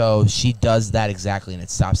 And so she does that exactly, and it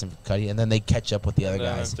stops him from cutting. And then they catch up with the other And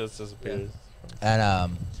then guys. it just disappears.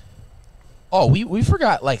 And we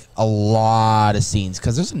forgot like a lot of scenes,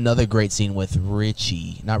 because there's another great scene with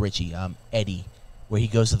Eddie, where he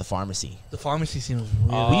goes to the pharmacy. The pharmacy scene was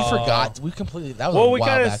really We Oh. forgot. We completely. That was Well, a we while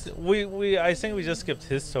kind back. of we I think we just skipped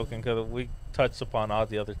his token because we touched upon all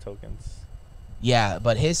the other tokens. Yeah,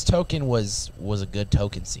 but his token was a good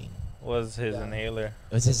token scene. Was his inhaler?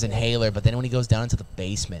 It was his inhaler, but then when he goes down into the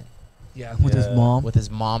basement Yeah, with his Yeah. mom. with his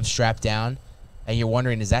mom strapped down, and you're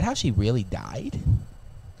wondering, is that how she really died?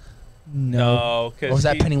 No, Or was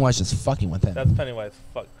that Pennywise just fucking with him? That's Pennywise.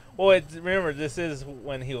 Fuck. Well, remember, this is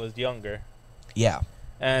when he was younger, Yeah.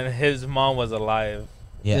 and his mom was alive.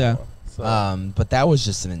 Yeah. So, But that was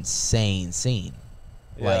just an insane scene.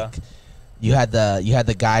 yeah. Like, you had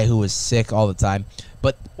the guy who was sick all the time,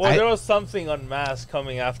 but There was something unmasked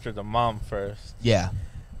coming after the mom first. Yeah.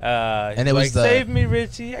 And it was like, the- save me,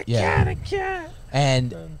 Richie! I can't.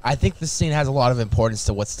 And I think this scene has a lot of importance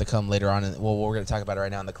to what's to come later on. Well, we're going to talk about it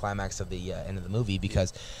right now in the climax of the end of the movie,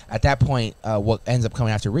 because at that point, what ends up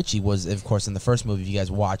coming after Richie was, of course, in the first movie, if you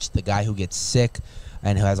guys watched, the guy who gets sick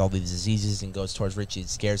and who has all these diseases and goes towards Richie and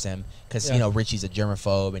scares him because, you know, Richie's a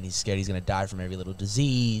germaphobe and he's scared he's going to die from every little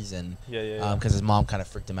disease, and because his mom kind of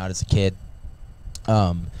freaked him out as a kid.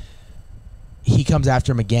 He comes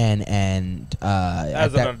after him again, and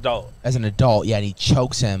as an adult, yeah, and he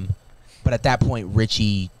chokes him. But at that point,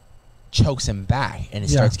 Richie chokes him back, and he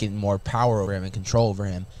starts getting more power over him and control over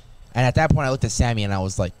him. And at that point, I looked at Sammy, and I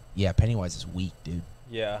was like, yeah, Pennywise is weak, dude.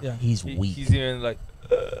 Yeah. He's weak. He's even like...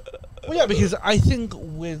 Well, yeah, because I think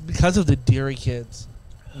because of the Dairy Kids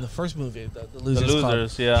in the first movie, the Losers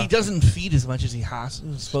Club, he doesn't feed as much as he's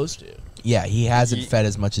supposed to. Yeah, he hasn't fed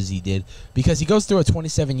as much as he did, because he goes through a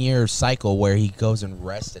 27-year cycle where he goes and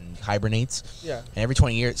rests and hibernates. Yeah. And every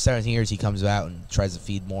 17 years, he comes out and tries to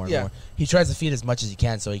feed more and more. He tries to feed as much as he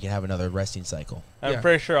can so he can have another resting cycle. I'm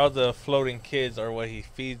pretty sure all the floating kids are what he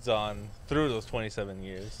feeds on through those 27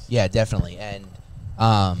 years. Yeah, definitely. And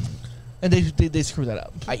they screw that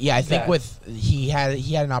up. I think he had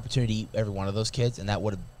an opportunity to eat every one of those kids, and that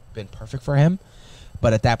would have been perfect for him.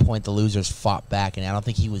 But at that point, the Losers fought back, and I don't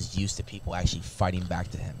think he was used to people actually fighting back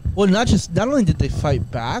to him. Well, not only did they fight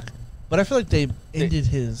back, but I feel like they ended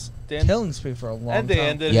his killing spree for a long time. And they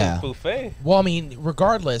ended his buffet. Well, I mean,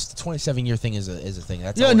 regardless, the 27-year thing is a thing.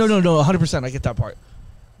 That's no, 100%. I get that part.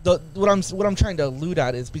 What I'm trying to allude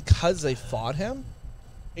at is because they fought him,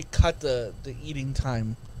 it cut the eating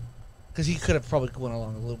time, because he could have probably gone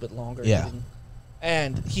along a little bit longer. Yeah. Eating,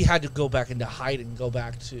 and he had to go back into hiding, go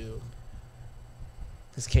back to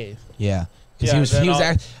his cave. Yeah. Because he was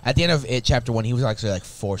at the end of it, chapter 1, he was actually like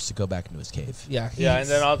forced to go back into his cave. Yeah. And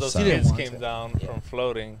then all those kids came down from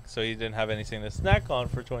floating, so he didn't have anything to snack on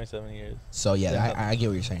for 27 years. So yeah, I get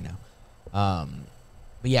what you're saying now.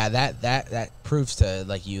 But yeah, that proves to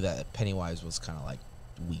like you that Pennywise was kind of like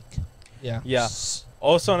weak. Yeah. Yeah.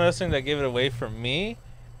 Also, another thing that gave it away for me,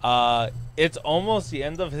 it's almost the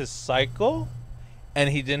end of his cycle, and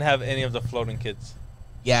he didn't have any of the floating kids.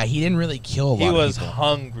 Yeah, he didn't really kill a lot of people. He was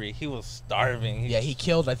hungry. He was starving. He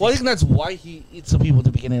killed, I think that's why he eats some people at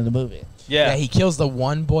the beginning of the movie. Yeah, he kills the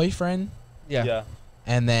one boyfriend. Yeah.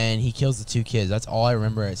 And then he kills the 2 kids. That's all I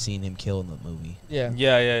remember seeing him kill in the movie. Yeah.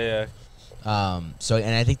 So,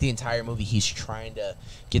 and I think the entire movie, he's trying to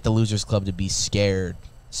get the Losers Club to be scared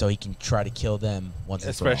so he can try to kill them once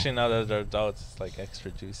and for all. Especially now that they're adults, it's like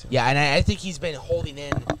extra juicy. Yeah, and I think he's been holding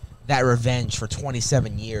in that revenge for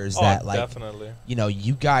 27 years. That, like, definitely. You know,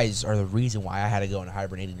 you guys are the reason why I had to go into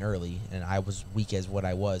hibernating early, and I was weak as what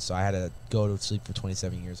I was, so I had to go to sleep for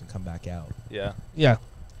 27 years and come back out. Yeah.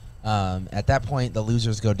 At that point, the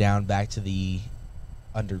Losers go down back to the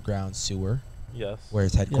underground sewer. Yes. Where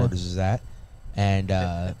his headquarters is at.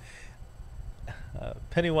 And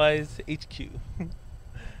Pennywise HQ.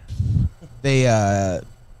 They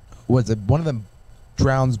one of them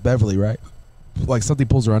drowns Beverly, right? Like something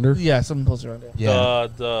pulls her under? Yeah, something pulls her under. Yeah.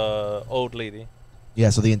 The old lady. Yeah,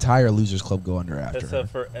 so the entire Losers Club go under after Except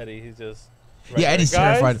for Eddie. He's just Eddie's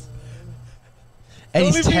terrified.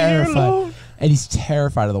 Eddie's terrified. Eddie's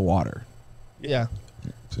terrified of the water. Yeah.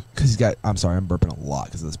 Because he's got... I'm sorry, I'm burping a lot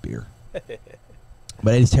because of this beer.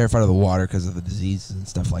 But Eddie's terrified of the water because of the diseases and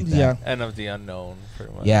stuff like that. Yeah. And of the unknown,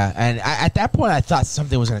 pretty much. Yeah, and at that point, I thought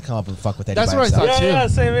something was going to come up and fuck with Eddie. That's what I thought, too. Yeah,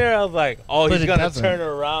 same here. I was like, he's going to turn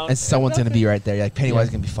around. And someone's going to be right there. Like, Pennywise is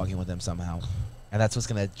going to be fucking with them somehow. And that's what's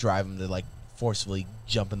going to drive him to, like, forcefully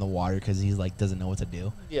jump in the water because he's, like, doesn't know what to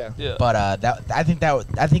do. Yeah. But I think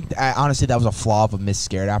honestly that was a flaw of a missed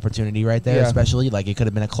scared opportunity right there. Especially like it could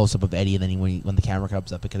have been a close up of Eddie, and then when the camera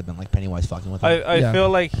comes up, it could have been like Pennywise fucking with him. I feel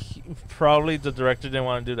like probably the director didn't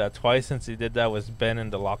want to do that twice, since he did that with Ben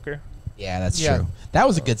in the locker. Yeah, that's true. That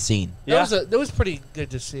was a good scene. That was pretty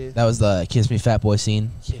good to see. That was the Kiss Me Fat Boy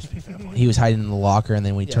scene. Kiss Me Fat Boy. He was hiding in the locker, and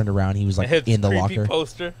then when he turned around, he was like in the locker.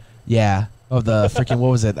 Poster. Yeah, of the freaking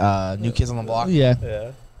what was it? New Kids on the Block.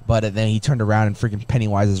 Yeah. But then he turned around and freaking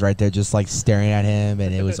Pennywise is right there, just like staring at him,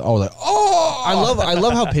 and it was like, oh! I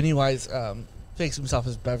love how Pennywise fakes himself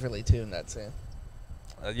as Beverly too in that scene.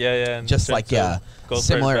 And just like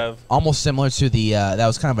similar, almost similar to the that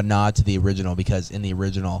was kind of a nod to the original, because in the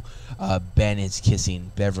original, Ben is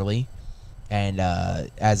kissing Beverly, and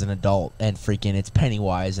as an adult, and freaking it's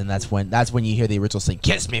Pennywise, and that's when you hear the original saying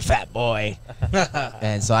 "Kiss me, fat boy,"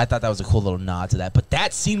 and so I thought that was a cool little nod to that. But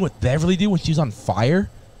that scene with Beverly, dude, when she was on fire,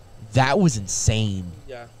 that was insane.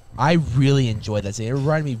 Yeah, I really enjoyed that scene. It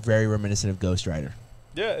reminded me very reminiscent of Ghost Rider.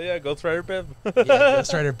 Yeah, Ghost Rider Bev. Yeah,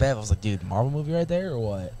 Ghost Rider Bev. I was like, dude, Marvel movie right there or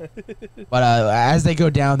what? But as they go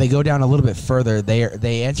down a little bit further.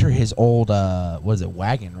 They enter his old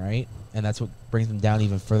wagon, right? And that's what brings them down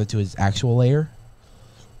even further to his actual lair.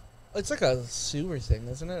 It's like a sewer thing,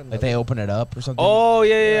 isn't it? Like they open it up or something. Oh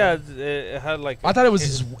yeah. It had like. I thought it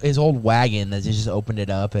was his old wagon that they just opened it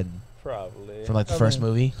up and. Probably. From like the first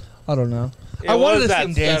movie. I don't know. I wanted to see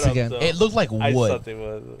him dance again. Though. It looked like wood. I thought it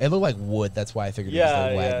was. It looked like wood. That's why I figured it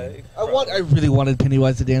was the wagon. I really wanted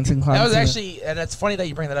Pennywise to dance in class. That was actually, and it's funny that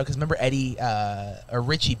you bring that up, because remember Eddie or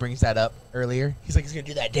Richie brings that up earlier. He's like, he's gonna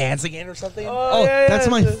do that dance again or something. That's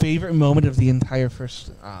my favorite moment of the entire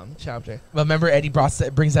first chapter. But remember Eddie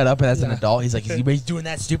brings that up, and as an adult, he's like, he's doing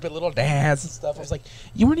that stupid little dance and stuff. I was like,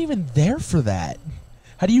 you weren't even there for that.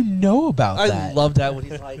 How do you know about that? I love that when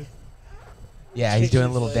he's like. Yeah, he's doing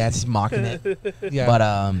a little dance. He's mocking it. Yeah. But,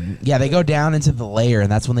 they go down into the lair, and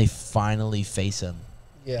that's when they finally face him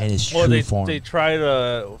in his true form. They try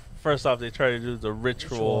to, first off, they try to do the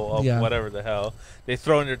ritual of whatever the hell. They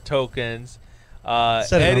throw in their tokens.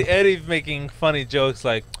 Eddie's making funny jokes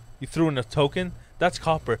like, you threw in a token? That's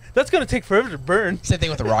copper. That's going to take forever to burn. Same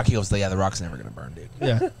thing with the rock. He goes, the rock's never going to burn, dude.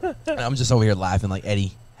 Yeah. And I'm just over here laughing like,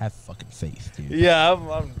 Eddie, have fucking faith, dude. Yeah,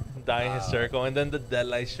 I'm dying hysterical, and then the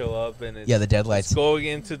deadlights show up, and the deadlights going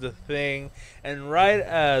into the thing, and right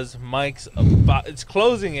as Mike's it's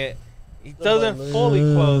closing it, he doesn't fully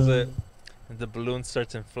close it, and the balloon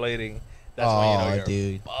starts inflating. That's when you know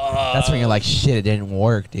dude. That's when you're like, shit, it didn't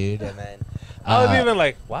work, dude. And then I was even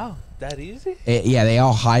like, wow, that easy? They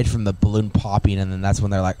all hide from the balloon popping, and then that's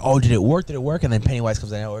when they're like, oh, did it work? Did it work? And then Pennywise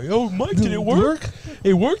comes in, oh, Mike, did it work?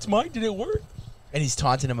 It worked, Mike. Did it work? And he's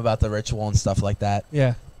taunting him about the ritual and stuff like that.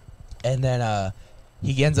 Yeah. And then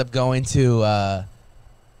he ends up going to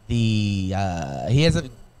he ends up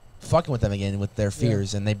fucking with them again with their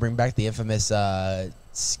fears, and they bring back the infamous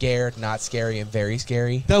scared, not scary, and very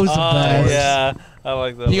scary. That was the best. Yeah, I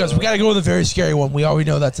like that. He goes, we got to go with the very scary one. We already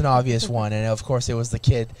know that's an obvious one. And, of course, it was the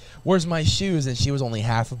kid, where's my shoes? And she was only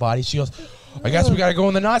half a body. She goes, I guess we got to go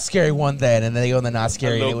in the not scary one then. And then they go in the not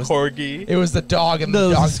scary. It was corgi. It was the dog and the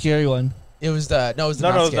dog. It was the scary one. It was the it was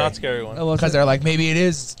the not scary one. Because they're like, maybe it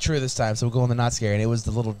is true this time, so we'll go in the not scary. And it was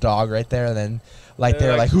the little dog right there. And then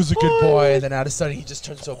they're like, who's a good boy? And then out of sudden he just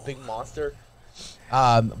turns into a big monster.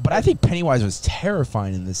 But I think Pennywise was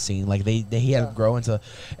terrifying in this scene. Like he had to grow into,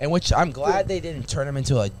 and which I'm glad they didn't turn him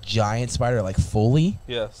into a giant spider like fully.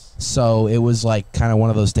 Yes. So it was like kind of one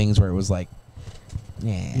of those things where it was like,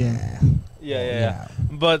 yeah.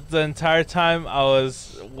 But the entire time I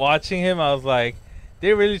was watching him, I was like,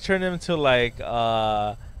 they really turned him into like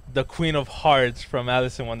the Queen of Hearts from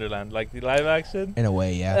Alice in Wonderland, like the live action. In a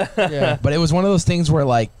way, yeah. Yeah. But it was one of those things where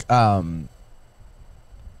like, and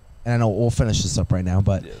I know we'll finish this up right now,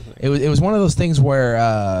 but it was one of those things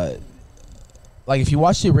where, like if you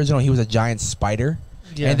watch the original, he was a giant spider.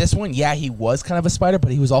 Yeah. And this one, he was kind of a spider,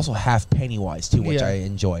 but he was also half Pennywise too, which I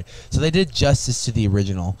enjoyed. So they did justice to the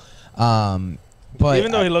original. But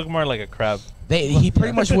even though he looked more like a crab. He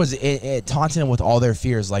pretty much was taunting them with all their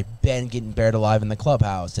fears, like Ben getting buried alive in the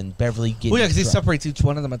clubhouse and Beverly getting... Well, yeah, because he separates each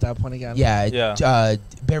one of them at that point again. Yeah.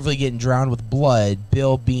 Beverly getting drowned with blood,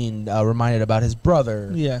 Bill being reminded about his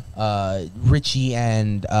brother. Yeah. Richie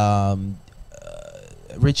and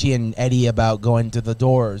Eddie about going to the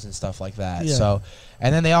doors and stuff like that. Yeah. So,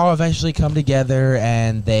 and then they all eventually come together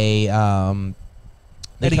and they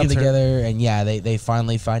come together and they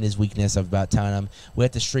finally find his weakness of about telling him we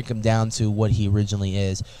have to shrink him down to what he originally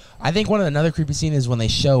is. I think another creepy scene is when they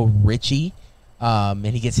show Richie and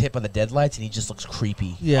he gets hit by the deadlights and he just looks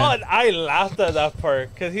creepy. Yeah. Oh, I laughed at that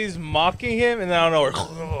part because he's mocking him and I don't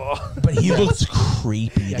know. But he looks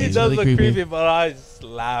creepy. He does really look creepy, but I just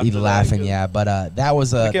laughed. He's laughing, but that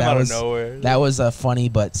was that was a funny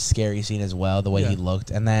but scary scene as well, the way he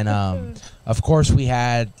looked. And then of course we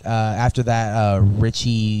had after that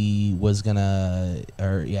Richie was gonna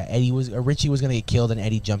Richie was gonna get killed and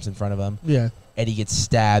Eddie jumps in front of him. Yeah. Eddie gets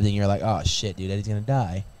stabbed and you're like, oh shit, dude, Eddie's gonna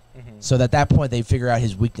die. So at that point they figure out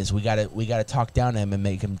his weakness. We gotta talk down to him and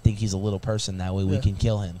make him think he's a little person. That way we can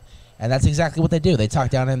kill him. And that's exactly what they do. They talk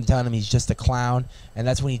down to him, telling him he's just a clown, and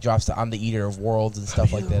that's when he drops the "I'm the eater of worlds" and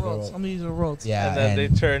stuff like that. I'm the eater of worlds. Yeah, and then they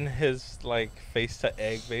turn his like face to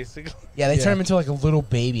egg, basically. Yeah, they turn him into like a little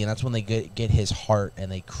baby, and that's when they get his heart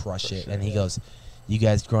and they crush it. And he goes, "You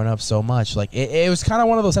guys grown up so much." Like it was kind of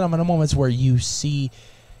one of those sentimental moments where you see,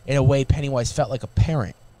 in a way, Pennywise felt like a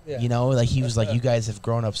parent. Yeah. You know, like he was like, "You guys have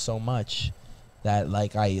grown up so much that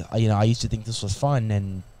like I used to think this was fun,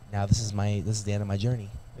 and now this is the end of my journey."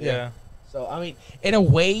 Yeah. So I mean, in a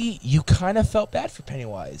way, you kind of felt bad for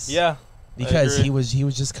Pennywise. Yeah. Because he was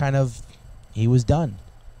just kind of he was done.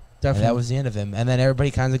 Definitely. And that was the end of him. And then everybody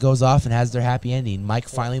kind of goes off and has their happy ending. Mike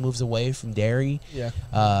finally moves away from Derry. Yeah.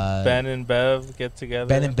 Ben and Bev get together.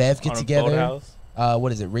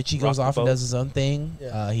 What is it? Richie goes off and does his own thing.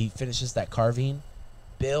 Yeah. He finishes that carving.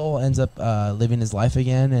 Bill ends up living his life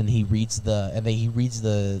again, and he reads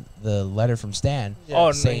the letter from Stan. Yeah.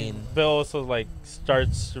 Oh, saying Bill also like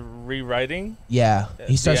starts rewriting. Yeah,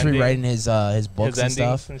 he starts ending, rewriting his books and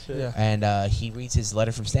stuff. And shit. Yeah. And he reads his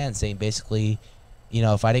letter from Stan, saying basically,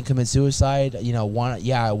 if I didn't commit suicide,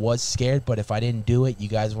 I was scared, but if I didn't do it, you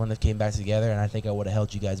guys wouldn't have came back together, and I think I would have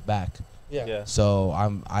held you guys back. Yeah. So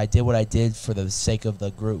I did what I did for the sake of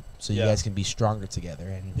the group, so you Yeah. guys can be stronger together.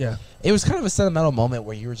 And Yeah. it was kind of a sentimental moment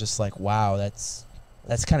where you were just like, wow, that's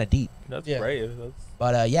kind of deep. That's Yeah. brave.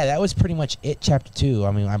 But that was pretty much it. Chapter 2.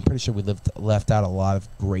 I mean, I'm pretty sure we left out a lot of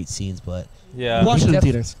great scenes, but Yeah. Watch it in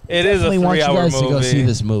theaters. It is a definitely want you 3-hour guys movie. to go see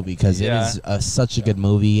this movie because Yeah. it is such a good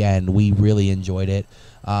movie, and we really enjoyed it.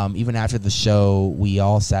 Even after the show, we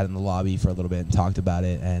all sat in the lobby for a little bit and talked about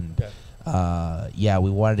it, and we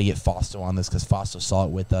wanted to get Fausto on this because Fausto saw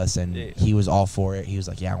it with us, and he was all for it. He was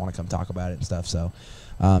like, "Yeah, I want to come talk about it and stuff." So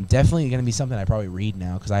definitely going to be something I probably read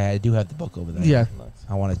now because I do have the book over there. Yeah.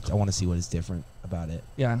 I want to see what is different about it.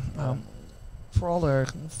 Yeah. For all our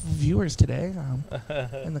viewers today,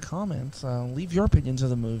 in the comments, leave your opinions of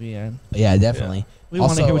the movie, and Yeah, definitely. Yeah. we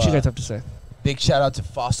want to Also, hear what you guys have to say. Big shout out to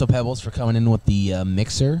Fausto Pebles for coming in with the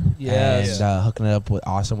mixer Yes. and hooking it up with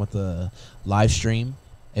the live stream.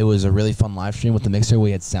 It was a really fun live stream with the mixer.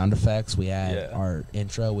 We had sound effects. We had our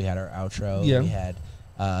intro. We had our outro. Yeah. We had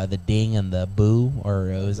the ding and the boo, or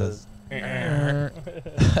it was I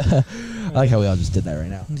like how we all just did that right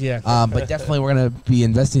now. Yeah. But definitely we're gonna be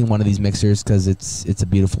investing in one of these mixers because it's a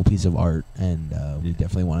beautiful piece of art, and we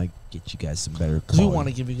definitely want to get you guys some better Because we quality. want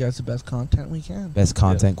to give you guys the best content we can. Best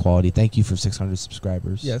content quality. Thank you for 600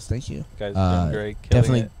 subscribers. Yes, thank you. Guys been great.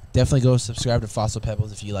 Definitely go subscribe to Fausto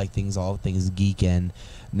Pebles if you like all things geek and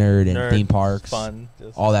nerd and theme parks, fun,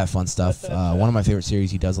 all that fun stuff. One of my favorite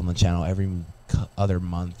series he does on the channel every other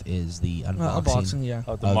month is the unboxing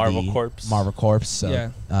of the Marvel Corpse. Marvel Corpse. So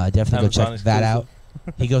Yeah. definitely go check Amazon that exclusive.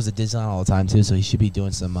 out. He goes to Disneyland all the time too, so he should be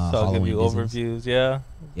doing some So I'll Halloween give you business. overviews.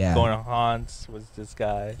 Yeah. Going to haunts with this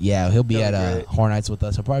guy. Yeah, he'll be That'd at be great. Horror Nights with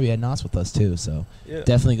us. He'll probably be at Knots with us too. So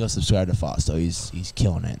definitely go subscribe to Fausto. He's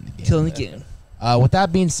killing it in the game. Killing the game. With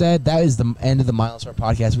that being said, that is the end of the Mindless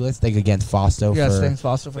podcast. We'd like to thank again Fausto Yes, for thanks,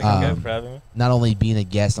 Foster, for Thank you coming. guys for having me. not only being a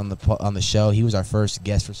guest on the show. He was our first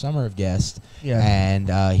guest for Summer of Guests, Yeah. and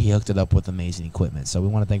he hooked it up with amazing equipment. So we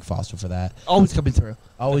want to thank Fausto for that. Always coming through.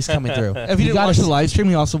 Always coming through. If you didn't got watch us the live stream,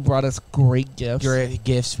 he also brought us great gifts. great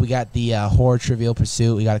gifts. We got the horror Trivial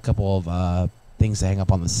Pursuit. We got a couple of things to hang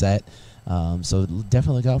up on the set. So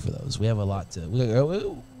definitely look out for those. We have a lot to.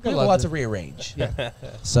 We have a lot to rearrange. Yeah.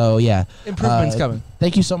 So yeah, Improvements coming.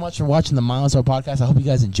 thank you so much for watching the Mindless podcast. I hope you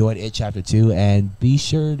guys enjoyed it, Chapter 2, and be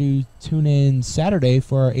sure to tune in Saturday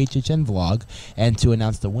for our HHN vlog and to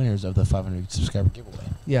announce the winners of the 500 subscriber giveaway.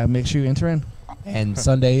 Yeah, make sure you enter in. And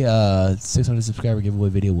Sunday, 600 subscriber giveaway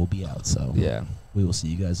video will be out. So Yeah. we will see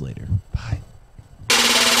you guys later. Bye.